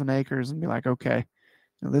thousand acres and be like, okay,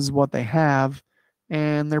 this is what they have,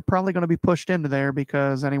 and they're probably going to be pushed into there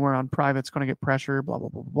because anywhere on private's going to get pressure, blah blah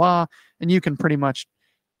blah blah. And you can pretty much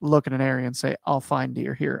look at an area and say, I'll find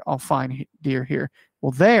deer here, I'll find deer here.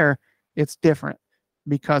 Well, there it's different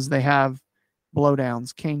because they have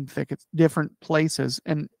blowdowns, cane thickets, different places.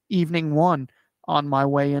 And evening one, on my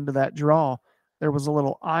way into that draw, there was a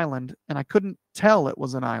little island, and I couldn't tell it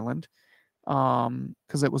was an island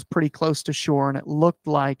because it was pretty close to shore, and it looked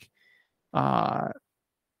like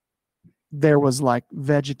there was like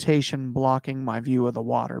vegetation blocking my view of the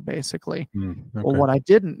water, basically. Okay. Well, what I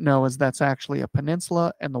didn't know is that's actually a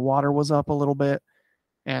peninsula, and the water was up a little bit,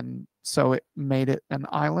 and so it made it an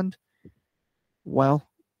island. Well,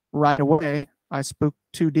 right away, I spooked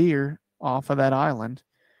 2 deer off of that island.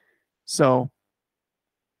 So,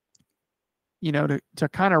 to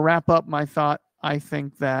kind of wrap up my thought, I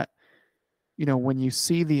think that, when you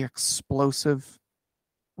see the explosive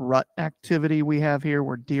rut activity we have here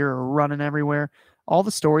where deer are running everywhere, all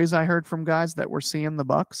the stories I heard from guys that were seeing the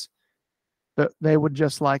bucks, that they would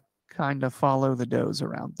just like kind of follow the does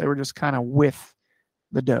around. They were just kind of with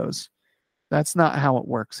the does. That's not how it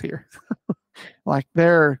works here. Like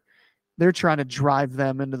they're trying to drive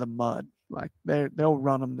them into the mud. Like they'll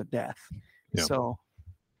run them to death. Yeah.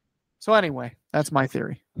 So anyway, that's my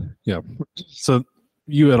theory. Yeah. So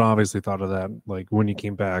you had obviously thought of that, like when you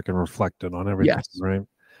came back and reflected on everything, Yes. right?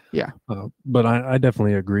 Yeah. But I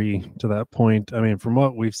definitely agree to that point. I mean, from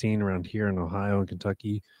what we've seen around here in Ohio and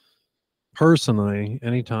Kentucky, personally,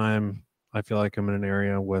 anytime I feel like I'm in an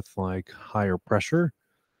area with like higher pressure,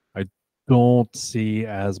 I don't see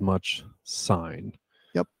as much sign.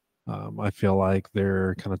 Yep. I feel like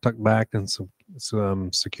they're kind of tucked back in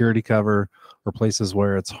some security cover or places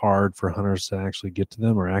where it's hard for hunters to actually get to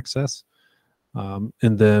them or access. And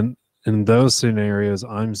then in those scenarios,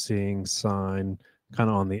 I'm seeing sign kind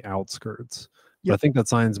of on the outskirts. But I think that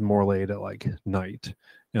sign's more laid at like night,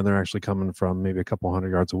 and they're actually coming from maybe a couple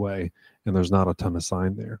hundred yards away, and there's not a ton of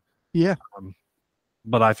sign there. Yeah.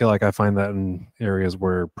 But I feel like I find that in areas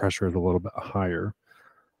where pressure is a little bit higher.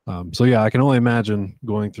 So yeah, I can only imagine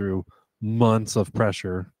going through months of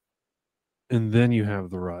pressure, and then you have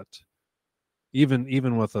the rut.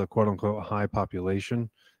 Even with a quote unquote high population,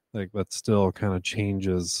 like that still kind of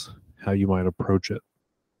changes how you might approach it.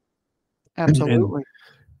 Absolutely.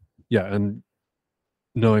 And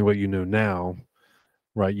knowing what you know now,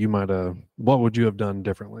 right, you might have, what would you have done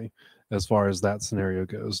differently as far as that scenario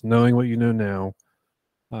goes? Knowing what you know now,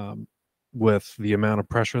 with the amount of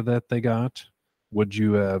pressure that they got, would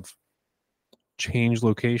you have changed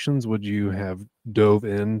locations? Would you have dove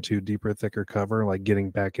into deeper, thicker cover, like getting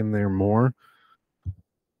back in there more?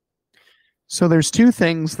 So there's 2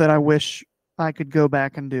 things that I wish I could go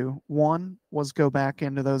back and do. One was go back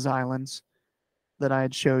into those islands that I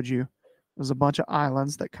had showed you. There's a bunch of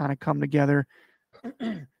islands that kind of come together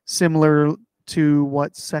similar to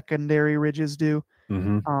what secondary ridges do.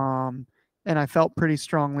 Mm-hmm. And I felt pretty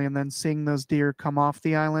strongly. And then seeing those deer come off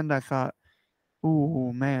the island, I thought,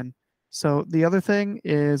 ooh, man. So the other thing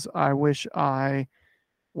is I wish I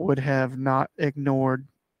would have not ignored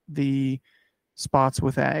the spots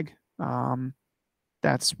with ag.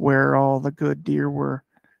 That's where all the good deer were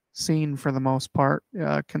seen for the most part,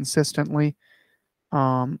 consistently.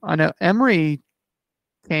 I know Emery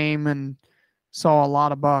came and saw a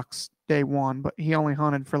lot of bucks day one, but he only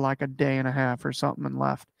hunted for like a day and a half or something and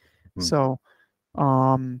left. So,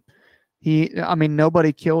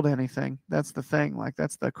 nobody killed anything. That's the thing. Like,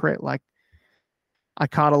 that's the crit. Like, I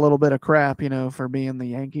caught a little bit of crap, for being the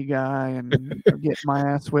Yankee guy and getting my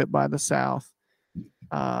ass whipped by the South.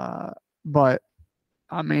 But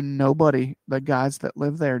I mean, nobody, the guys that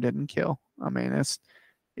live there didn't kill. I mean,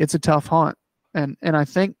 it's a tough hunt. And I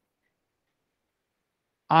think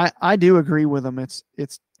I do agree with them. It's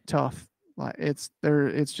tough. Like it's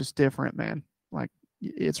just different, man. Like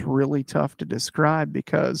it's really tough to describe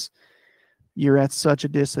because you're at such a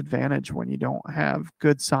disadvantage when you don't have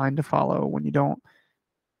good sign to follow, when you don't,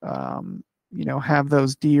 have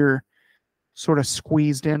those deer sort of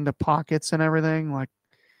squeezed into pockets and everything. Like,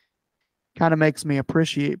 kind of makes me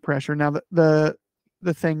appreciate pressure. Now, the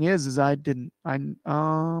thing is I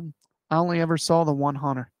only ever saw the one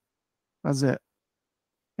hunter. That's it.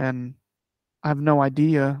 And I have no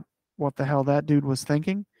idea what the hell that dude was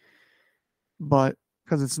thinking. But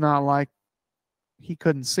because it's not like he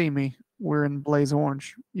couldn't see me. We're in blaze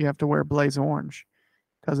orange. You have to wear blaze orange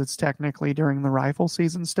because it's technically during the rifle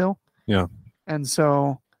season still. Yeah. And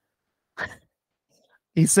so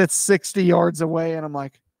he sits 60 yards away, and I'm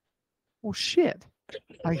like, well, shit.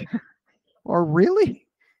 Or really?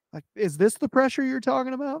 Like, is this the pressure you're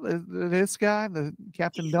talking about? This guy, the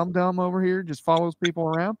Captain Dum Dum over here, just follows people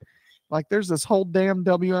around? Like, there's this whole damn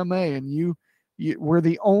WMA, and we're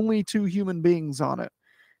the only two human beings on it.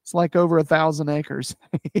 It's like over 1,000 acres.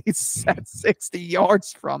 He's at 60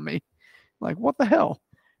 yards from me. Like, what the hell?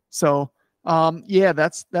 So, yeah,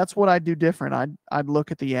 that's what I'd do different. I'd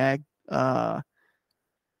look at the ag.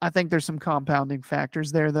 I think there's some compounding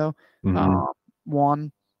factors there, though. Mm-hmm.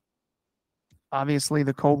 One, obviously,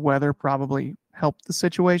 the cold weather probably helped the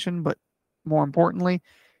situation, but more importantly,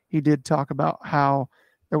 he did talk about how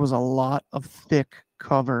there was a lot of thick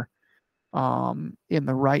cover in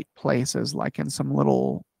the right places, like in some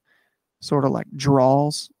little sort of like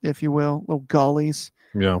draws, if you will, little gullies.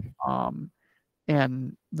 Yeah.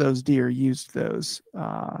 And those deer used those,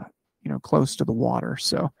 close to the water.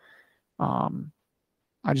 So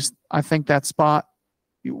I think that spot,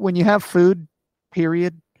 when you have food,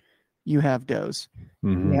 period, you have does.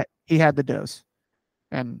 Mm-hmm. He had the does,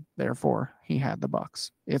 and therefore he had the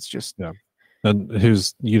bucks. It's just. Yeah. And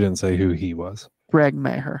you didn't say who he was. Greg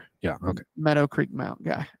Maher. Yeah. Okay. Meadow Creek Mount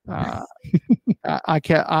guy.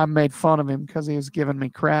 I made fun of him because he was giving me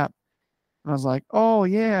crap. And I was like, oh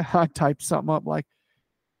yeah, I typed something up like,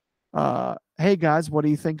 hey guys, what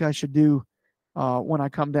do you think I should do when I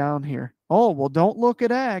come down here? Oh, well, don't look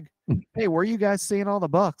at ag. Hey, where are you guys seeing all the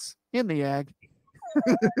bucks? In the ag.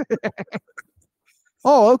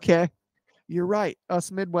 Oh, okay. You're right. Us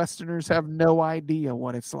Midwesterners have no idea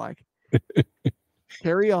what it's like.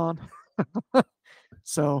 Carry on.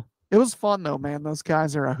 So it was fun though, man. Those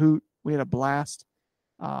guys are a hoot. We had a blast.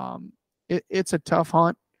 It's a tough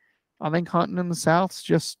hunt. I think hunting in the South's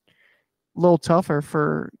just a little tougher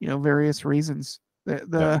for, various reasons.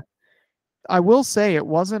 I will say it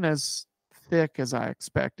wasn't as thick as I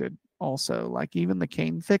expected. Also, like even the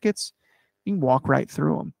cane thickets, you can walk right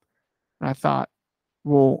through them. And I thought,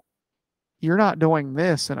 well, you're not doing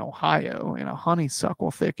this in Ohio in a honeysuckle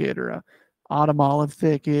thicket or a autumn olive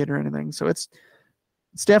thicket or anything. So it's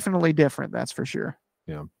definitely different. That's for sure.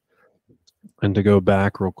 Yeah. And to go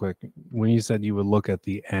back real quick, when you said you would look at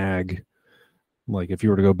the ag, like if you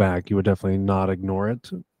were to go back, you would definitely not ignore it.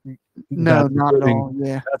 No, not at all.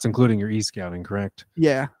 Yeah. That's including your e-scouting, correct?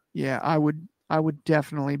 Yeah. Yeah. I would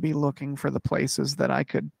definitely be looking for the places that I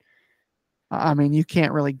could. I mean, you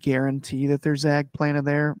can't really guarantee that there's ag planted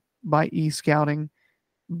there by e-scouting,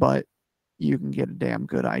 but you can get a damn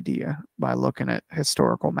good idea by looking at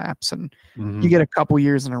historical maps. And you get a couple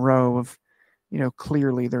years in a row of,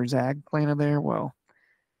 clearly there's ag planted there. Well,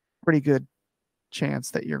 pretty good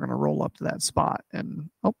chance that you're going to roll up to that spot and,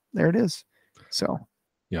 oh, there it is. So,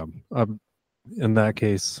 yeah. In that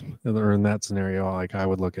case, or in that scenario, like I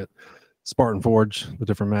would look at Spartan Forge, the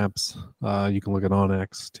different maps. You can look at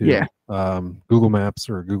OnX too. Yeah. Google Maps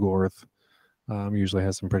or Google Earth usually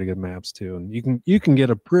has some pretty good maps too, and you can get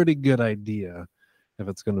a pretty good idea if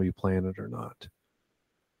it's going to be planted or not.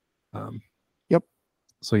 Yep.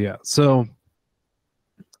 So yeah. So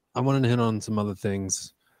I wanted to hit on some other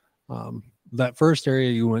things. That first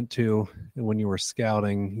area you went to, and when you were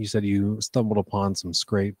scouting, you said you stumbled upon some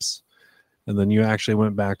scrapes, and then you actually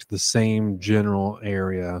went back to the same general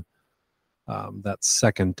area that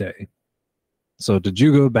second day. So did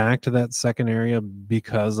you go back to that second area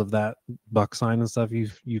because of that buck sign and stuff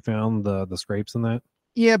you found, the scrapes in that?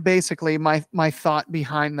 Yeah, basically my thought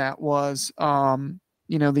behind that was,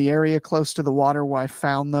 the area close to the water where I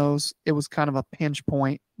found those, it was kind of a pinch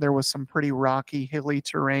point. There was some pretty rocky, hilly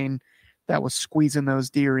terrain that was squeezing those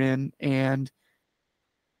deer in. And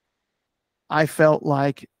I felt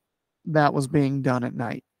like that was being done at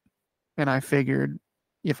night. And I figured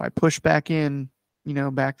if I push back in,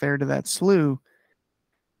 back there to that slough,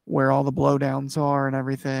 where all the blowdowns are and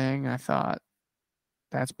everything. I thought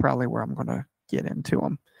that's probably where I'm going to get into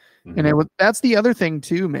them. And that's the other thing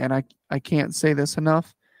too, man. I can't say this enough.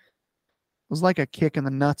 It was like a kick in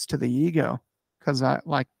the nuts to the ego, because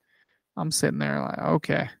I'm sitting there like,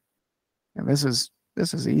 okay, and this is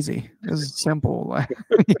easy. This is simple. Like,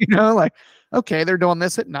 like, okay, they're doing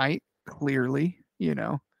this at night. Clearly,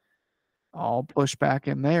 I'll push back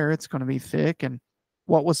in there. It's going to be thick. And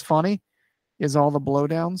what was funny is all the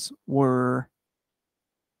blowdowns were,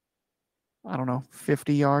 I don't know,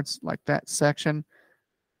 50 yards. Like that section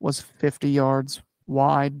was 50 yards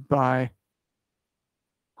wide by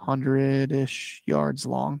 100-ish yards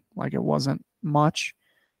long. Like it wasn't much.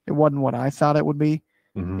 It wasn't what I thought it would be.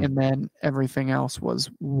 And then everything else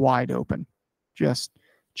was wide open. Just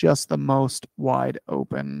the most wide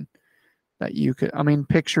open that you could. I mean,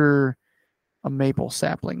 picture a maple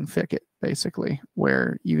sapling thicket, basically,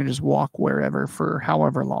 where you can just walk wherever for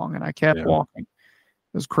however long. And I kept walking.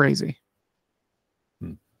 It was crazy.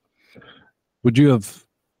 Would you have,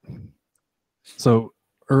 so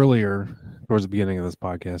earlier towards the beginning of this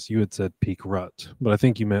podcast, you had said peak rut, but I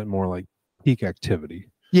think you meant more like peak activity.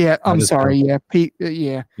 Yeah, I'm sorry. Yeah, peak.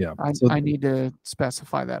 Yeah. So, I need to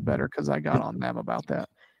specify that better because I got on them about that.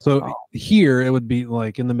 So here it would be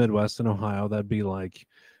like in the Midwest in Ohio, that'd be like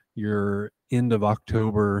your end of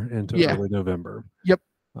October into early November. Yep.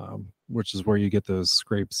 Which is where you get those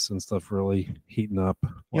scrapes and stuff really heating up.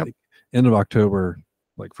 Like end of October,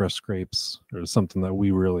 like fresh scrapes or something that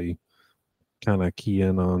we really kind of key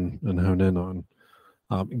in on and hone in on,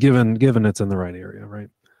 given it's in the right area, right?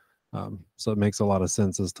 So it makes a lot of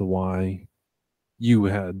sense as to why you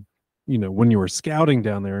had, when you were scouting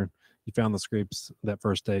down there, you found the scrapes that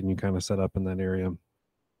first day and you kind of set up in that area.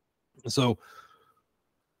 So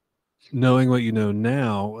knowing what you know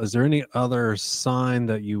now, is there any other sign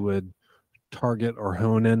that you would target or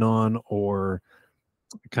hone in on, or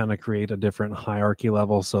kind of create a different hierarchy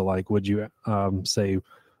level? So like, would you say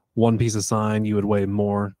one piece of sign you would weigh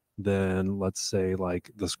more than, let's say, like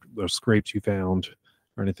the scrapes you found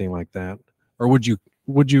or anything like that? Or would you,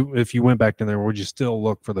 if you went back in there, would you still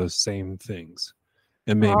look for those same things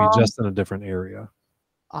and maybe just in a different area?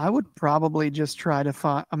 I would probably just try to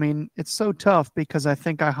find, I mean, it's so tough because I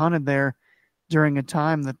think I hunted there during a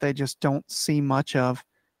time that they just don't see much of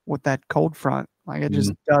with that cold front. Like it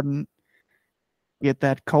just doesn't get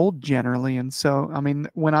that cold generally. And so, I mean,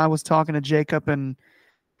 when I was talking to Jacob and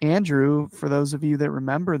Andrew, for those of you that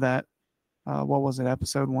remember that, what was it,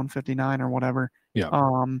 episode 159 or whatever? Yeah.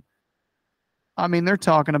 I mean, they're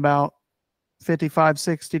talking about 55,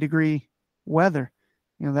 60 degree weather.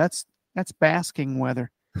 That's basking weather.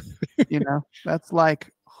 That's like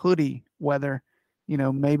hoodie weather.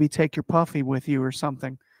 Maybe take your puffy with you or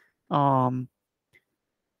something.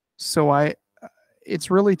 So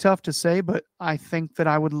it's really tough to say, but I think that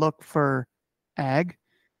I would look for ag,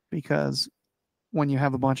 because when you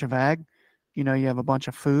have a bunch of ag, you have a bunch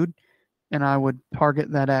of food, and I would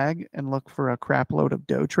target that ag and look for a crap load of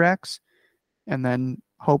doe tracks, and then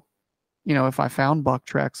hope, if I found buck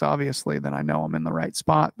tracks, obviously, then I know I'm in the right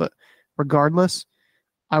spot. But regardless,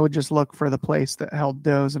 I would just look for the place that held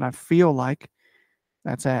does, and I feel like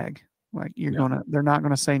that's ag. Like they're not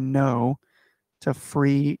gonna say no to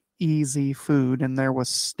free, easy food. And there was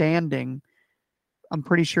standing, I'm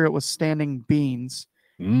pretty sure it was standing beans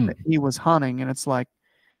that he was hunting, and it's like,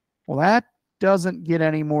 well, that doesn't get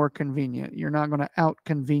any more convenient. You're not going to out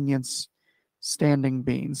convenience standing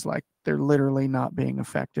beans. Like they're literally not being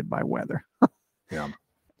affected by weather.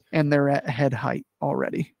 And they're at head height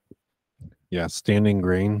already. Yeah, standing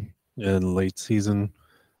grain in late season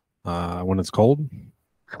when it's cold.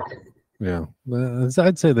 Yeah,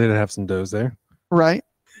 I'd say they'd have some does there. Right.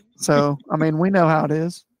 So, I mean, we know how it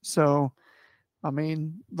is. So, I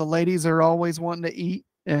mean, the ladies are always wanting to eat,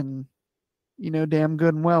 and damn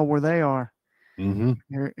good and well where they are.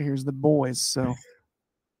 Here's the boys.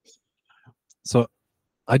 So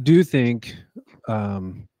I do think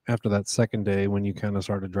after that second day, when you kind of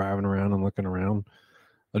started driving around and looking around,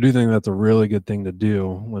 I do think that's a really good thing to do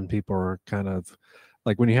when people are kind of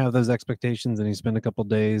like, when you have those expectations and you spend a couple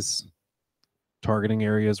days targeting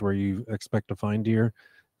areas where you expect to find deer,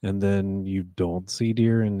 and then you don't see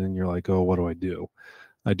deer, and then you're like, oh, what do I do?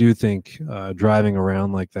 I do think driving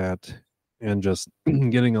around like that and just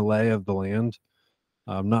getting a lay of the land,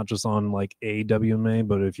 not just on like a WMA,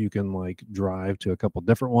 but if you can like drive to a couple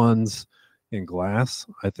different ones in glass,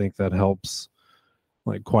 I think that helps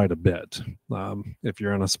like quite a bit. If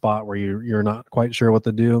you're in a spot where you're not quite sure what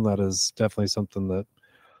to do, that is definitely something that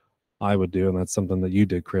I would do, and that's something that you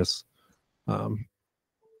did, Chris.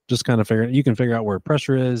 just kind of you can figure out where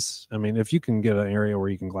pressure is. I mean, if you can get an area where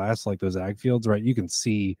you can glass like those ag fields, right? You can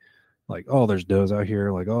see like, oh, there's does out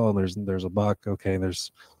here. Like, oh, there's a buck. Okay,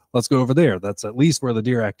 let's go over there. That's at least where the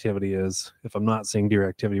deer activity is. If I'm not seeing deer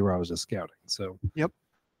activity where I was just scouting. So yep.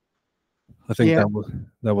 I think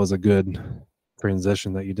that was a good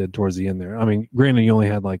transition that you did towards the end there. I mean, granted, you only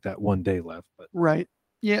had like that one day left, but right.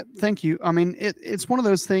 Yeah. Thank you. I mean, it's one of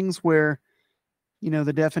those things where,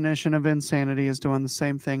 the definition of insanity is doing the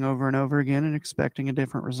same thing over and over again and expecting a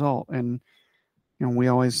different result. And, we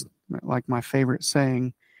always, like my favorite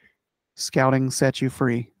saying, scouting sets you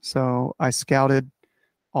free. So I scouted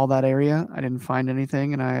all that area. I didn't find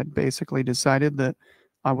anything. And I had basically decided that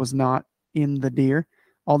I was not in the deer.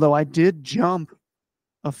 Although I did jump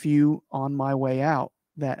a few on my way out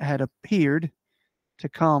that had appeared to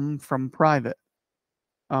come from private.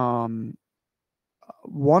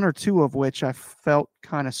 One or two of which I felt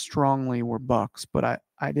kind of strongly were bucks, but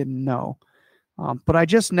I didn't know. But I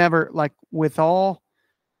just never, like with all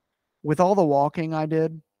the walking I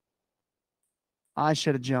did, I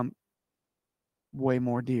should have jumped way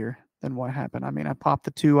more deer than what happened. I mean, I popped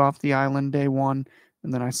the 2 off the island day 1,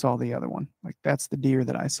 and then I saw the other one. Like that's the deer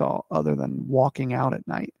that I saw other than walking out at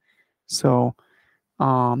night. So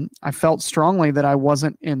I felt strongly that I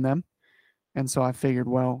wasn't in them. And so I figured,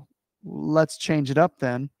 well, let's change it up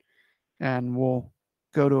then, and we'll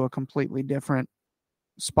go to a completely different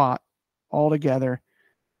spot altogether,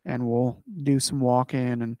 and we'll do some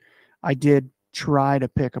walking. And I did try to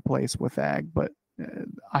pick a place with ag, but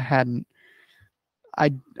I hadn't.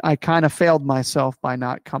 I kind of failed myself by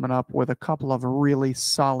not coming up with a couple of really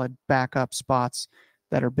solid backup spots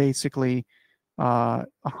that are basically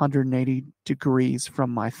 180 degrees from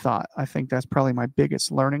my thought. I think that's probably my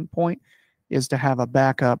biggest learning point, is to have a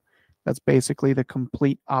backup that's basically the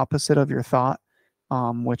complete opposite of your thought,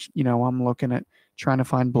 which, I'm looking at trying to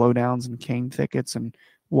find blowdowns and cane thickets and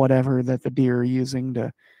whatever that the deer are using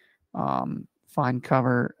to find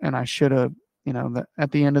cover. And I should have,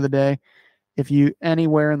 at the end of the day,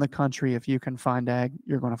 anywhere in the country, if you can find ag,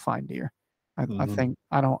 you're going to find deer. I think,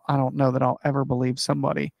 I don't know that I'll ever believe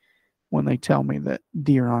somebody when they tell me that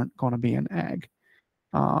deer aren't going to be in ag.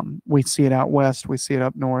 We see it out west. We see it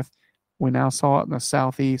up north. We now saw it in the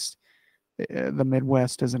southeast. The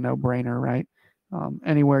Midwest is a no-brainer, right?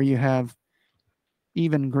 Anywhere you have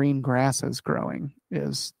even green grasses growing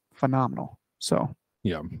is phenomenal. So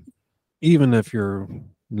yeah, even if you're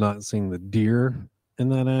not seeing the deer in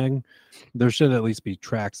that ag, there should at least be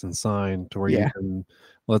tracks and sign to where you can,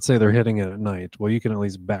 let's say they're hitting it at night. Well, you can at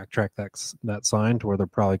least backtrack that sign to where they're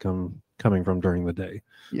probably coming from during the day.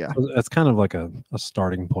 Yeah, so that's kind of like a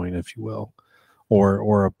starting point, if you will,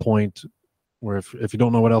 or a point where if you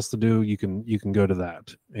don't know what else to do, you can go to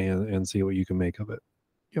that and see what you can make of it.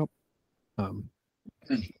 Yep.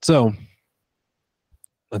 So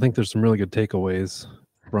I think there's some really good takeaways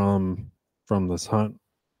from this hunt.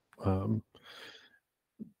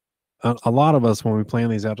 A lot of us, when we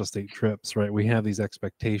plan these out-of-state trips, right, we have these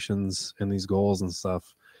expectations and these goals and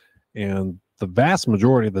stuff, and the vast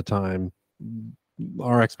majority of the time,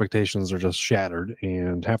 our expectations are just shattered,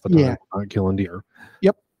 and half the time we're not killing deer.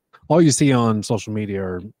 Yep. All you see on social media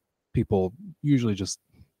are people usually just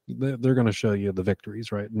they're going to show you the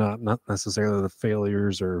victories, right? Not necessarily the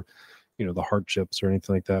failures or the hardships or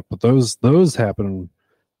anything like that. But those happen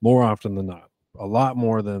more often than not, a lot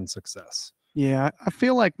more than success. Yeah, I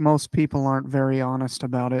feel like most people aren't very honest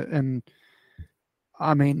about it. And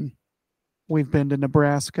I mean, we've been to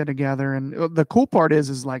Nebraska together, and the cool part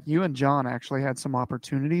is like you and John actually had some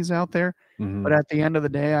opportunities out there. Mm-hmm. But at the end of the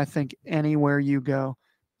day, I think anywhere you go,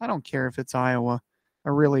 I don't care if it's Iowa, I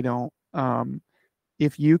really don't.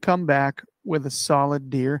 If you come back with a solid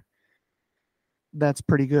deer, that's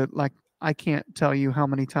pretty good. Like, I can't tell you how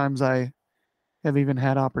many times I have even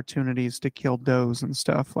had opportunities to kill does and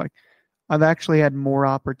stuff. Like, I've actually had more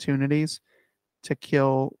opportunities to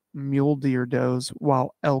kill mule deer does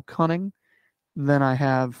while elk hunting than I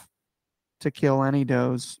have to kill any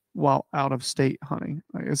does while out of state hunting.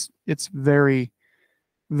 Like, it's very,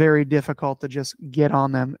 very difficult to just get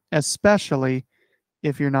on them, especially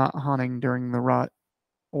if you're not hunting during the rut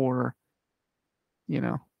or,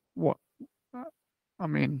 what. I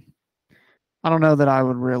mean, I don't know that I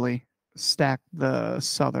would really stack the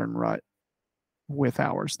southern rut with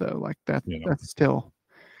ours though. Like that, that's still,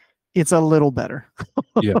 it's a little better.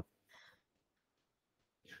 Yeah.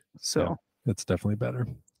 So it's definitely better.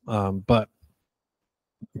 But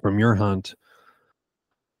from your hunt,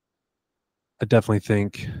 I definitely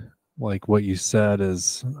think like what you said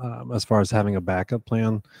is, as far as having a backup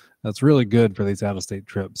plan, that's really good for these out-of-state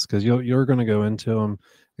trips, because you're going to go into them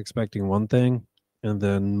expecting one thing, and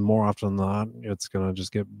then more often than not, it's going to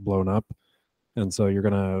just get blown up. And so you're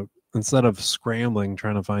going to, instead of scrambling,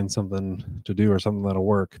 trying to find something to do or something that'll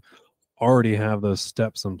work, already have those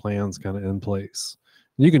steps and plans kind of in place.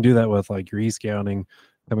 And you can do that with like your e-scouting,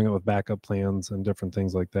 coming up with backup plans and different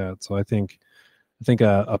things like that. So I think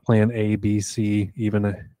a plan A, B, C, even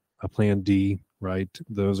a plan D, right?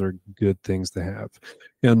 Those are good things to have.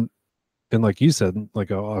 And like you said,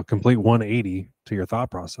 like a complete 180 to your thought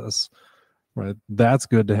process, right? That's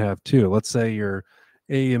good to have too. Let's say your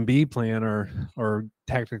A and B plan are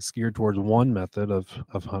tactics geared towards one method of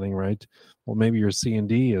hunting, right? Well, maybe your C and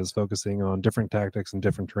D is focusing on different tactics and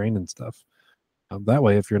different terrain and stuff. That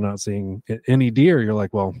way, if you're not seeing any deer, you're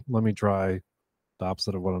like, well, let me try the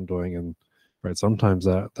opposite of what I'm doing. And right, sometimes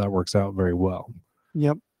that works out very well.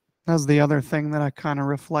 Yep. That's the other thing that I kind of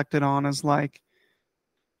reflected on is like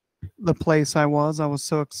the place I was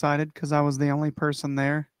so excited because I was the only person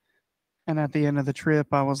there. And at the end of the trip,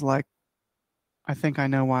 I was like, I think I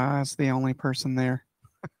know why I was the only person there.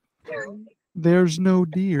 There's no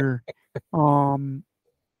deer. But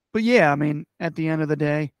yeah, I mean, at the end of the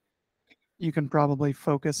day, you can probably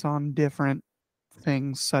focus on different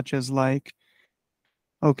things such as like,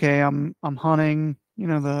 okay, I'm hunting,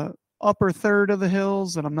 the upper third of the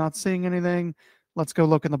hills and I'm not seeing anything. Let's go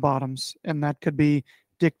look in the bottoms. And that could be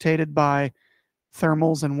dictated by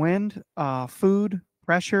thermals and wind, food,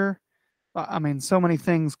 pressure. I mean, so many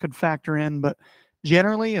things could factor in, but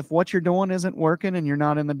generally, if what you're doing isn't working and you're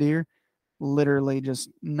not in the deer, literally just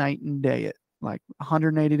night and day it, like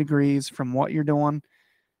 180 degrees from what you're doing.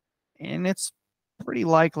 And it's pretty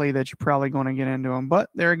likely that you're probably going to get into them. But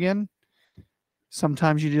there again,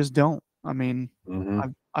 sometimes you just don't. I mean,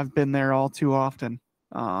 I've been there all too often.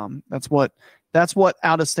 That's what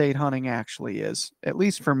out-of-state hunting actually is. At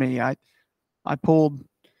least for me, I pulled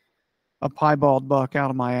a piebald buck out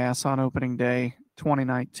of my ass on opening day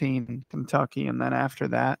 2019 in Kentucky, and then after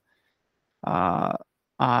that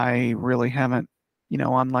I really haven't,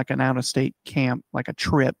 on like an out-of-state camp, like a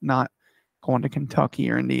trip, not going to Kentucky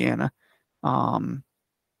or Indiana,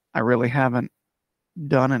 I really haven't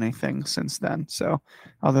done anything since then. So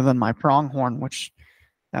other than my pronghorn, which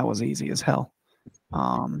that was easy as hell.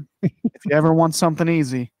 If you ever want something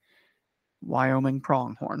easy, Wyoming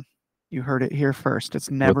pronghorn. You heard it here first. It's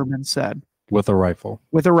never been said. With a rifle.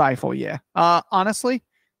 With a rifle, yeah. Honestly,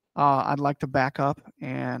 I'd like to back up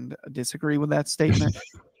and disagree with that statement.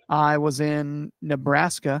 I was in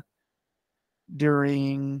Nebraska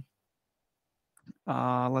during,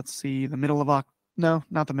 let's see, the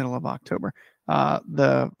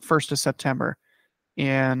the 1st of September.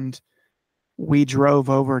 And we drove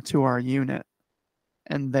over to our unit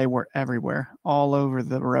and they were everywhere, all over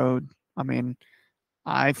the road. I mean,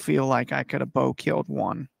 I feel like I could have bow killed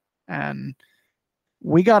one. And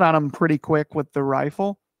we got on them pretty quick with the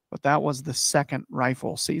rifle, but that was the second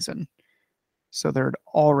rifle season. So there had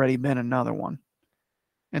already been another one.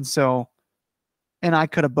 And I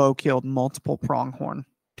could have bow killed multiple pronghorn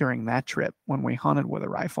during that trip when we hunted with a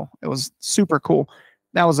rifle. It was super cool.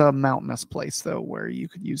 That was a mountainous place, though, where you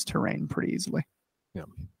could use terrain pretty easily. Yeah.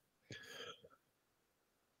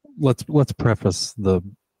 Let's preface the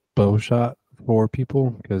bow shot for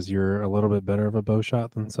people because you're a little bit better of a bow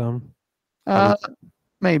shot than some.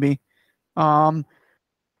 Maybe.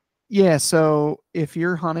 Yeah. So if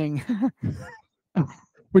you're hunting,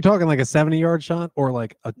 we're talking like a 70-yard shot or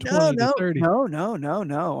like a 20 to 30.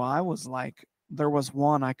 No. I was like, there was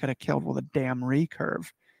one I could have killed with a damn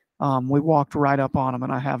recurve. We walked right up on him,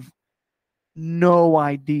 and I have no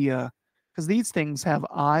idea because these things have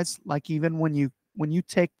eyes. Like even when you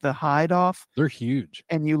take the hide off, they're huge,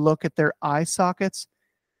 and you look at their eye sockets,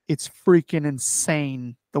 it's freaking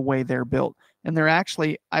insane the way they're built. And they're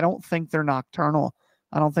actually, I don't think they're nocturnal.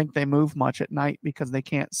 I don't think they move much at night because they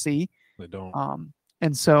can't see. They don't.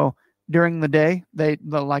 And so during the day, they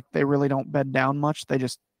really don't bed down much.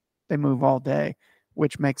 They move all day,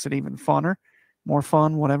 which makes it even funner, more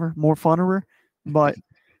fun, whatever, more funnerer. But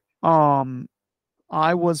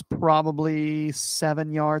I was probably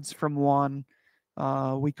 7 yards from one.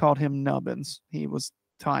 We called him Nubbins. He was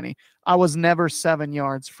tiny. I was never 7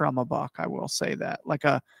 yards from a buck. I will say that, like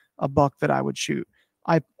a buck that I would shoot.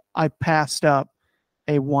 I passed up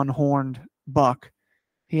a one-horned buck.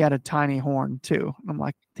 He had a tiny horn too. And I'm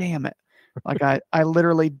like, damn it. Like I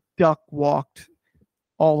literally duck walked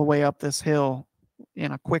all the way up this hill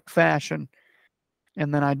in a quick fashion.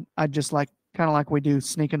 And then I just like, kind of like we do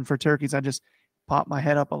sneaking for turkeys. I just pop my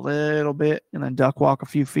head up a little bit and then duck walk a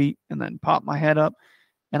few feet and then pop my head up.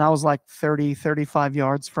 And I was like 30, 35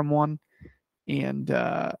 yards from one. And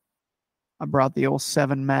I brought the old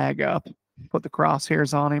 7 mag up, put the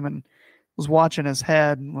crosshairs on him, and was watching his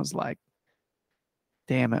head and was like,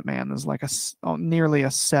 damn it, man. There's like nearly a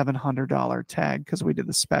 $700 tag because we did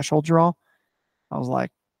the special draw. I was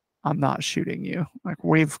like, I'm not shooting you. Like,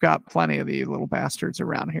 we've got plenty of these little bastards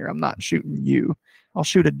around here. I'm not shooting you. I'll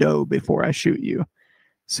shoot a doe before I shoot you.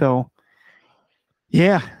 So,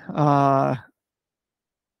 yeah. I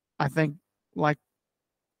think, like,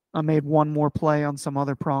 I made one more play on some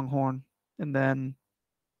other pronghorn, and then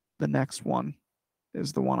the next one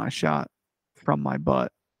is the one I shot from my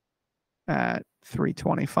butt at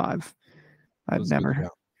 325. I'd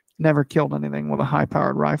never killed anything with a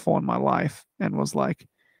high-powered rifle in my life, and I was like,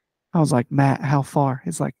 Matt, how far?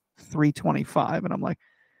 He's like 325, and I'm like,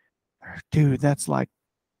 dude, that's like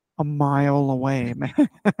a mile away, man.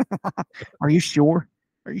 Are you sure?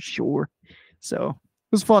 Are you sure? So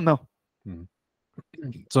it was fun though.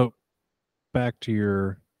 So back to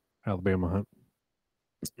your Alabama hunt.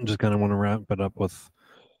 I just kind of want to wrap it up with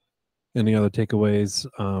any other takeaways.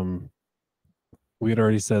 We had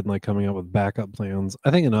already said, like, coming up with backup plans.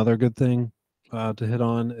 I think another good thing to hit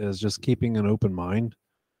on is just keeping an open mind.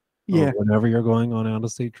 Yeah. Whenever you're going on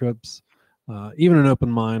out-of-state trips, even an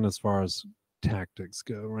open mind as far as tactics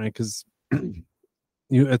go, right? Because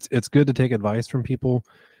it's good to take advice from people,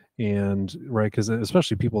 and right, because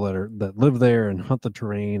especially people that live there and hunt the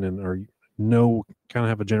terrain and kind of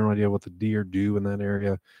have a general idea what the deer do in that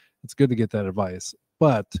area. It's good to get that advice,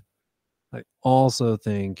 but I also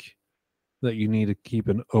think that you need to keep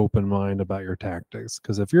an open mind about your tactics,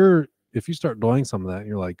 because if you start doing some of that, and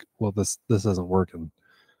you're like, well, this isn't working.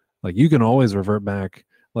 Like, you can always revert back.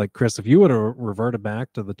 Like, Chris, if you would have reverted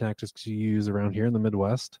back to the tactics you use around here in the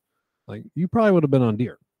Midwest, like, you probably would have been on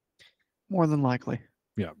deer. More than likely.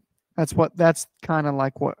 Yeah. That's kind of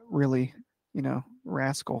like what really,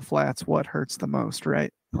 Rascal Flats, what hurts the most,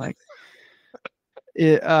 right? Like,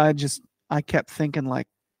 I kept thinking, like,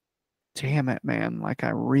 damn it, man. Like, I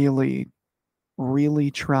really,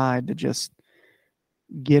 really tried to just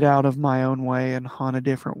get out of my own way and hunt a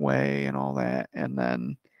different way and all that. And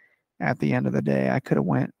then at the end of the day, I could have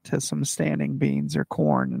went to some standing beans or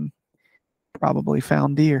corn and probably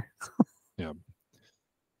found deer. Yeah.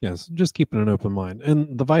 Yes, just keeping an open mind.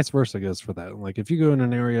 And the vice versa goes for that. Like, if you go in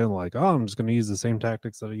an area like, oh, I'm just going to use the same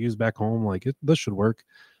tactics that I use back home, like, this should work,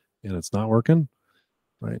 and it's not working,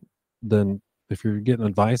 right? Then if you're getting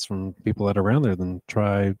advice from people that are around there, then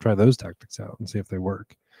try those tactics out and see if they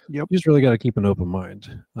work. Yep. You just really got to keep an open mind.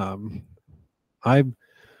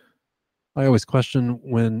 I always question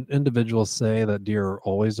when individuals say that deer are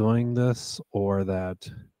always doing this, or that,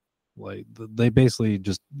 like, they basically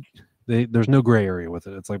just there's no gray area with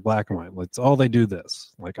it. It's like black and white. Like, it's all they do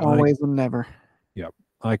this. Like, always and never. Yep.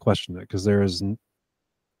 I question it, because there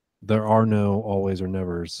are no always or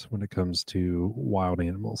nevers when it comes to wild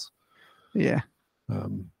animals. Yeah.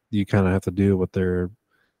 You kind of have to do what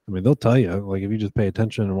they'll tell you. Like, if you just pay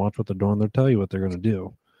attention and watch what they're doing, they'll tell you what they're going to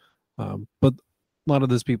do. But a lot of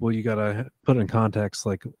these people, you got to put in context,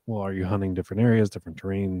 like, well, are you hunting different areas, different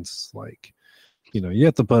terrains? Like, you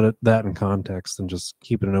have to put that in context and just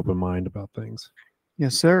keep an open mind about things.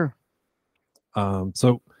 Yes, sir.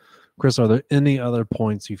 So, Chris, are there any other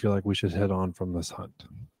points you feel like we should hit on from this hunt?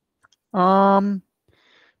 No,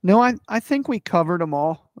 I think we covered them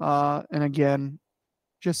all. And again,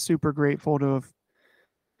 just super grateful to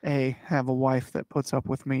have a wife that puts up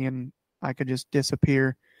with me, and I could just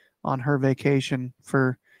disappear on her vacation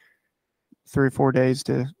for 3 or 4 days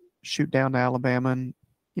to shoot down to Alabama and,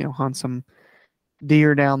 hunt some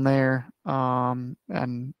deer down there.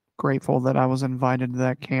 And grateful that I was invited to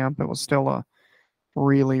that camp. It was still a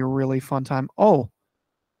really, really fun time. Oh,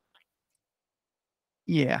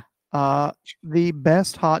 yeah. The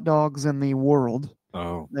best hot dogs in the world.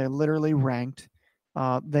 Oh, they're literally ranked.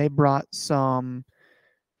 They brought some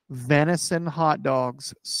venison hot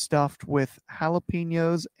dogs stuffed with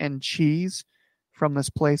jalapenos and cheese from this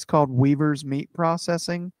place called Weaver's Meat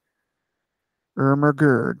Processing.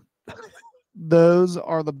 Ermagerd. Those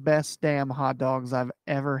are the best damn hot dogs I've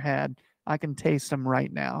ever had. I can taste them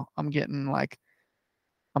right now. I'm salivating.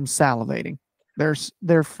 They're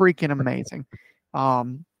freaking amazing.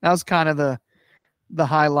 That was kind of the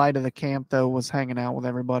highlight of the camp, though, was hanging out with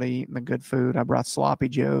everybody, eating the good food. I brought sloppy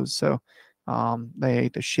joes, so they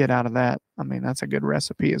ate the shit out of that. I mean, that's a good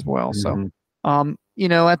recipe as well. Mm-hmm.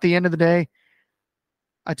 So, at the end of the day,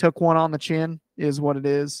 I took one on the chin, is what it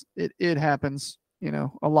is. It happens,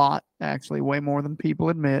 a lot, actually, way more than people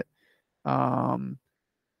admit. And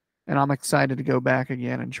I'm excited to go back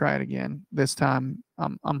again and try it again. This time,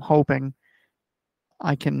 I'm hoping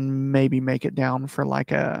I can maybe make it down for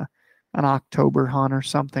like an October hunt or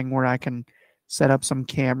something, where I can set up some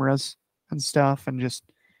cameras and stuff and just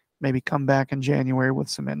maybe come back in January with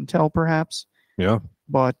some intel, perhaps. Yeah.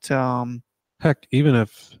 But heck, even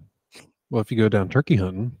if you go down turkey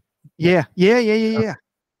hunting, yeah, you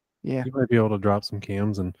might be able to drop some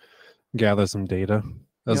cams and gather some data,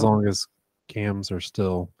 as long as cams are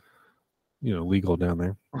still, legal down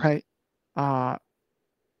there. Right.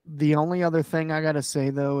 The only other thing I got to say,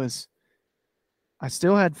 though, is I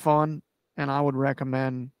still had fun, and I would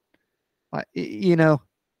recommend, you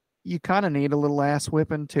kind of need a little ass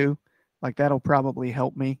whipping too. Like, that'll probably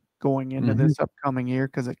help me going into this upcoming year,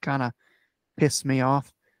 because it kind of pissed me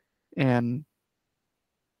off. And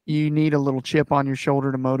you need a little chip on your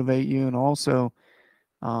shoulder to motivate you. And also,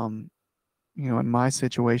 in my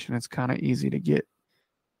situation, it's kind of easy to get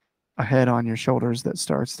a head on your shoulders that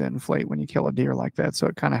starts to inflate when you kill a deer like that. So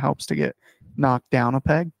it kind of helps to get knocked down a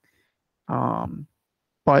peg.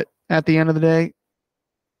 But at the end of the day,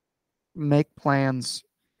 make plans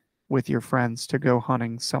with your friends to go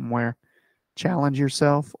hunting somewhere, challenge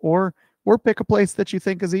yourself, or pick a place that you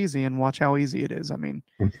think is easy and watch how easy it is. I mean,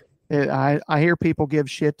 I hear people give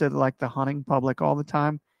shit to like the hunting public all the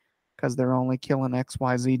time because they're only killing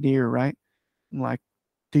XYZ deer, right? I'm like,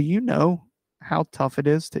 do you know how tough it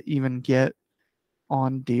is to even get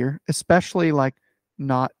on deer, especially like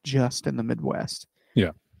not just in the Midwest?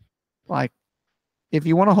 Yeah. Like, if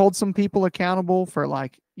you want to hold some people accountable for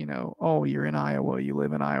like, oh, you're in Iowa, you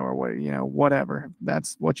live in Iowa, whatever,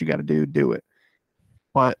 that's what you got to do it.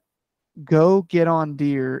 But go get on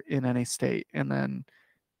deer in any state and then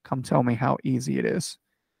come tell me how easy it is.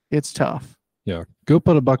 It's tough. Yeah. Go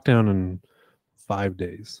put a buck down in 5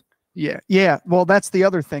 days. Yeah. Well, that's the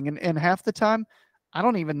other thing. And half the time, I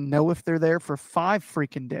don't even know if they're there for 5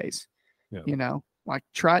 freaking days. Yeah. Like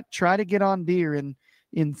try to get on deer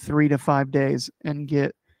in 3 to 5 days and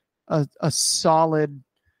get a solid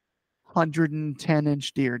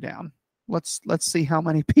 110-inch deer down. Let's see how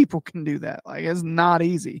many people can do that. Like, it's not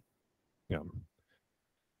easy. Yeah.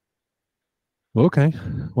 Okay.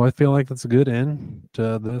 Well, I feel like that's a good end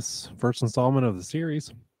to this first installment of the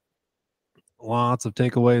series. Lots of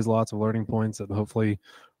takeaways, lots of learning points that hopefully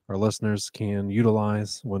our listeners can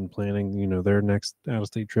utilize when planning, their next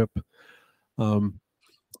out-of-state trip.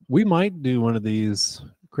 We might do one of these.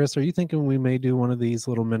 Chris, are you thinking we may do one of these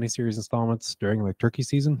little mini-series installments during like turkey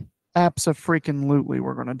season? Abso-freaking-lutely,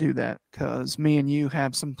 we're going to do that because me and you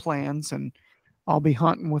have some plans, and I'll be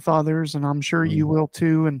hunting with others, and I'm sure you will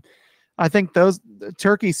too. And I think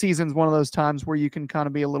turkey season is one of those times where you can kind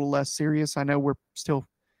of be a little less serious. I know we're still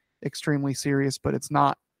extremely serious, but it's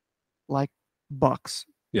not like bucks.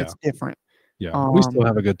 Yeah. It's different. Yeah. We still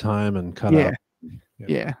have a good time and cut out.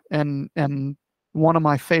 Yeah. And one of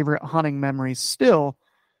my favorite hunting memories still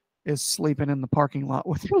is sleeping in the parking lot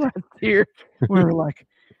with your last deer. We're like,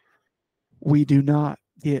 we do not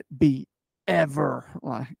get beat ever.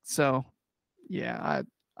 Like, so yeah,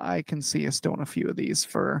 I can see us doing a few of these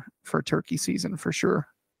for turkey season for sure.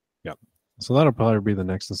 Yep. So that'll probably be the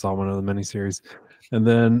next installment of the mini-series. And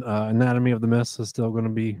then Anatomy of the Mist is still going to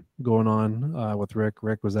be going on with Rick.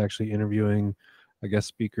 Rick was actually interviewing a guest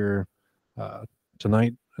speaker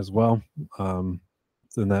tonight as well.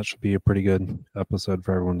 Then that should be a pretty good episode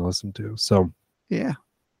for everyone to listen to. So yeah.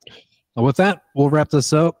 With that, we'll wrap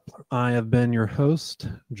this up. I have been your host,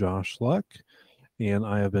 Josh Luck, and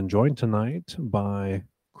I have been joined tonight by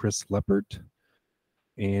Chris Leppert.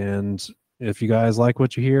 And if you guys like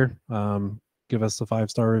what you hear, give us a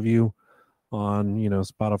 5-star review on,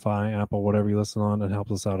 Spotify, Apple, whatever you listen on. It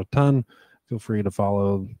helps us out a ton. Feel free to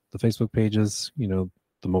follow the Facebook pages, the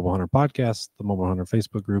Mobile Hunter Podcast, the Mobile Hunter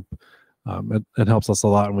Facebook group. It helps us a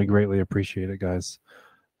lot, and we greatly appreciate it, guys.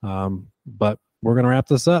 But we're going to wrap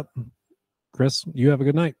this up. Chris, you have a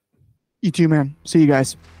good night. You too, man. See you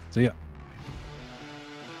guys. See ya.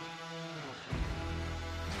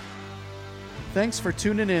 Thanks for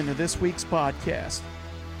tuning in to this week's podcast.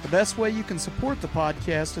 The best way you can support the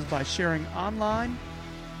podcast is by sharing online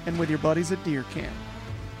and with your buddies at Deer Camp.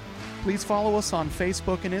 Please follow us on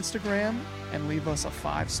Facebook and Instagram and leave us a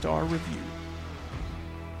 5-star review.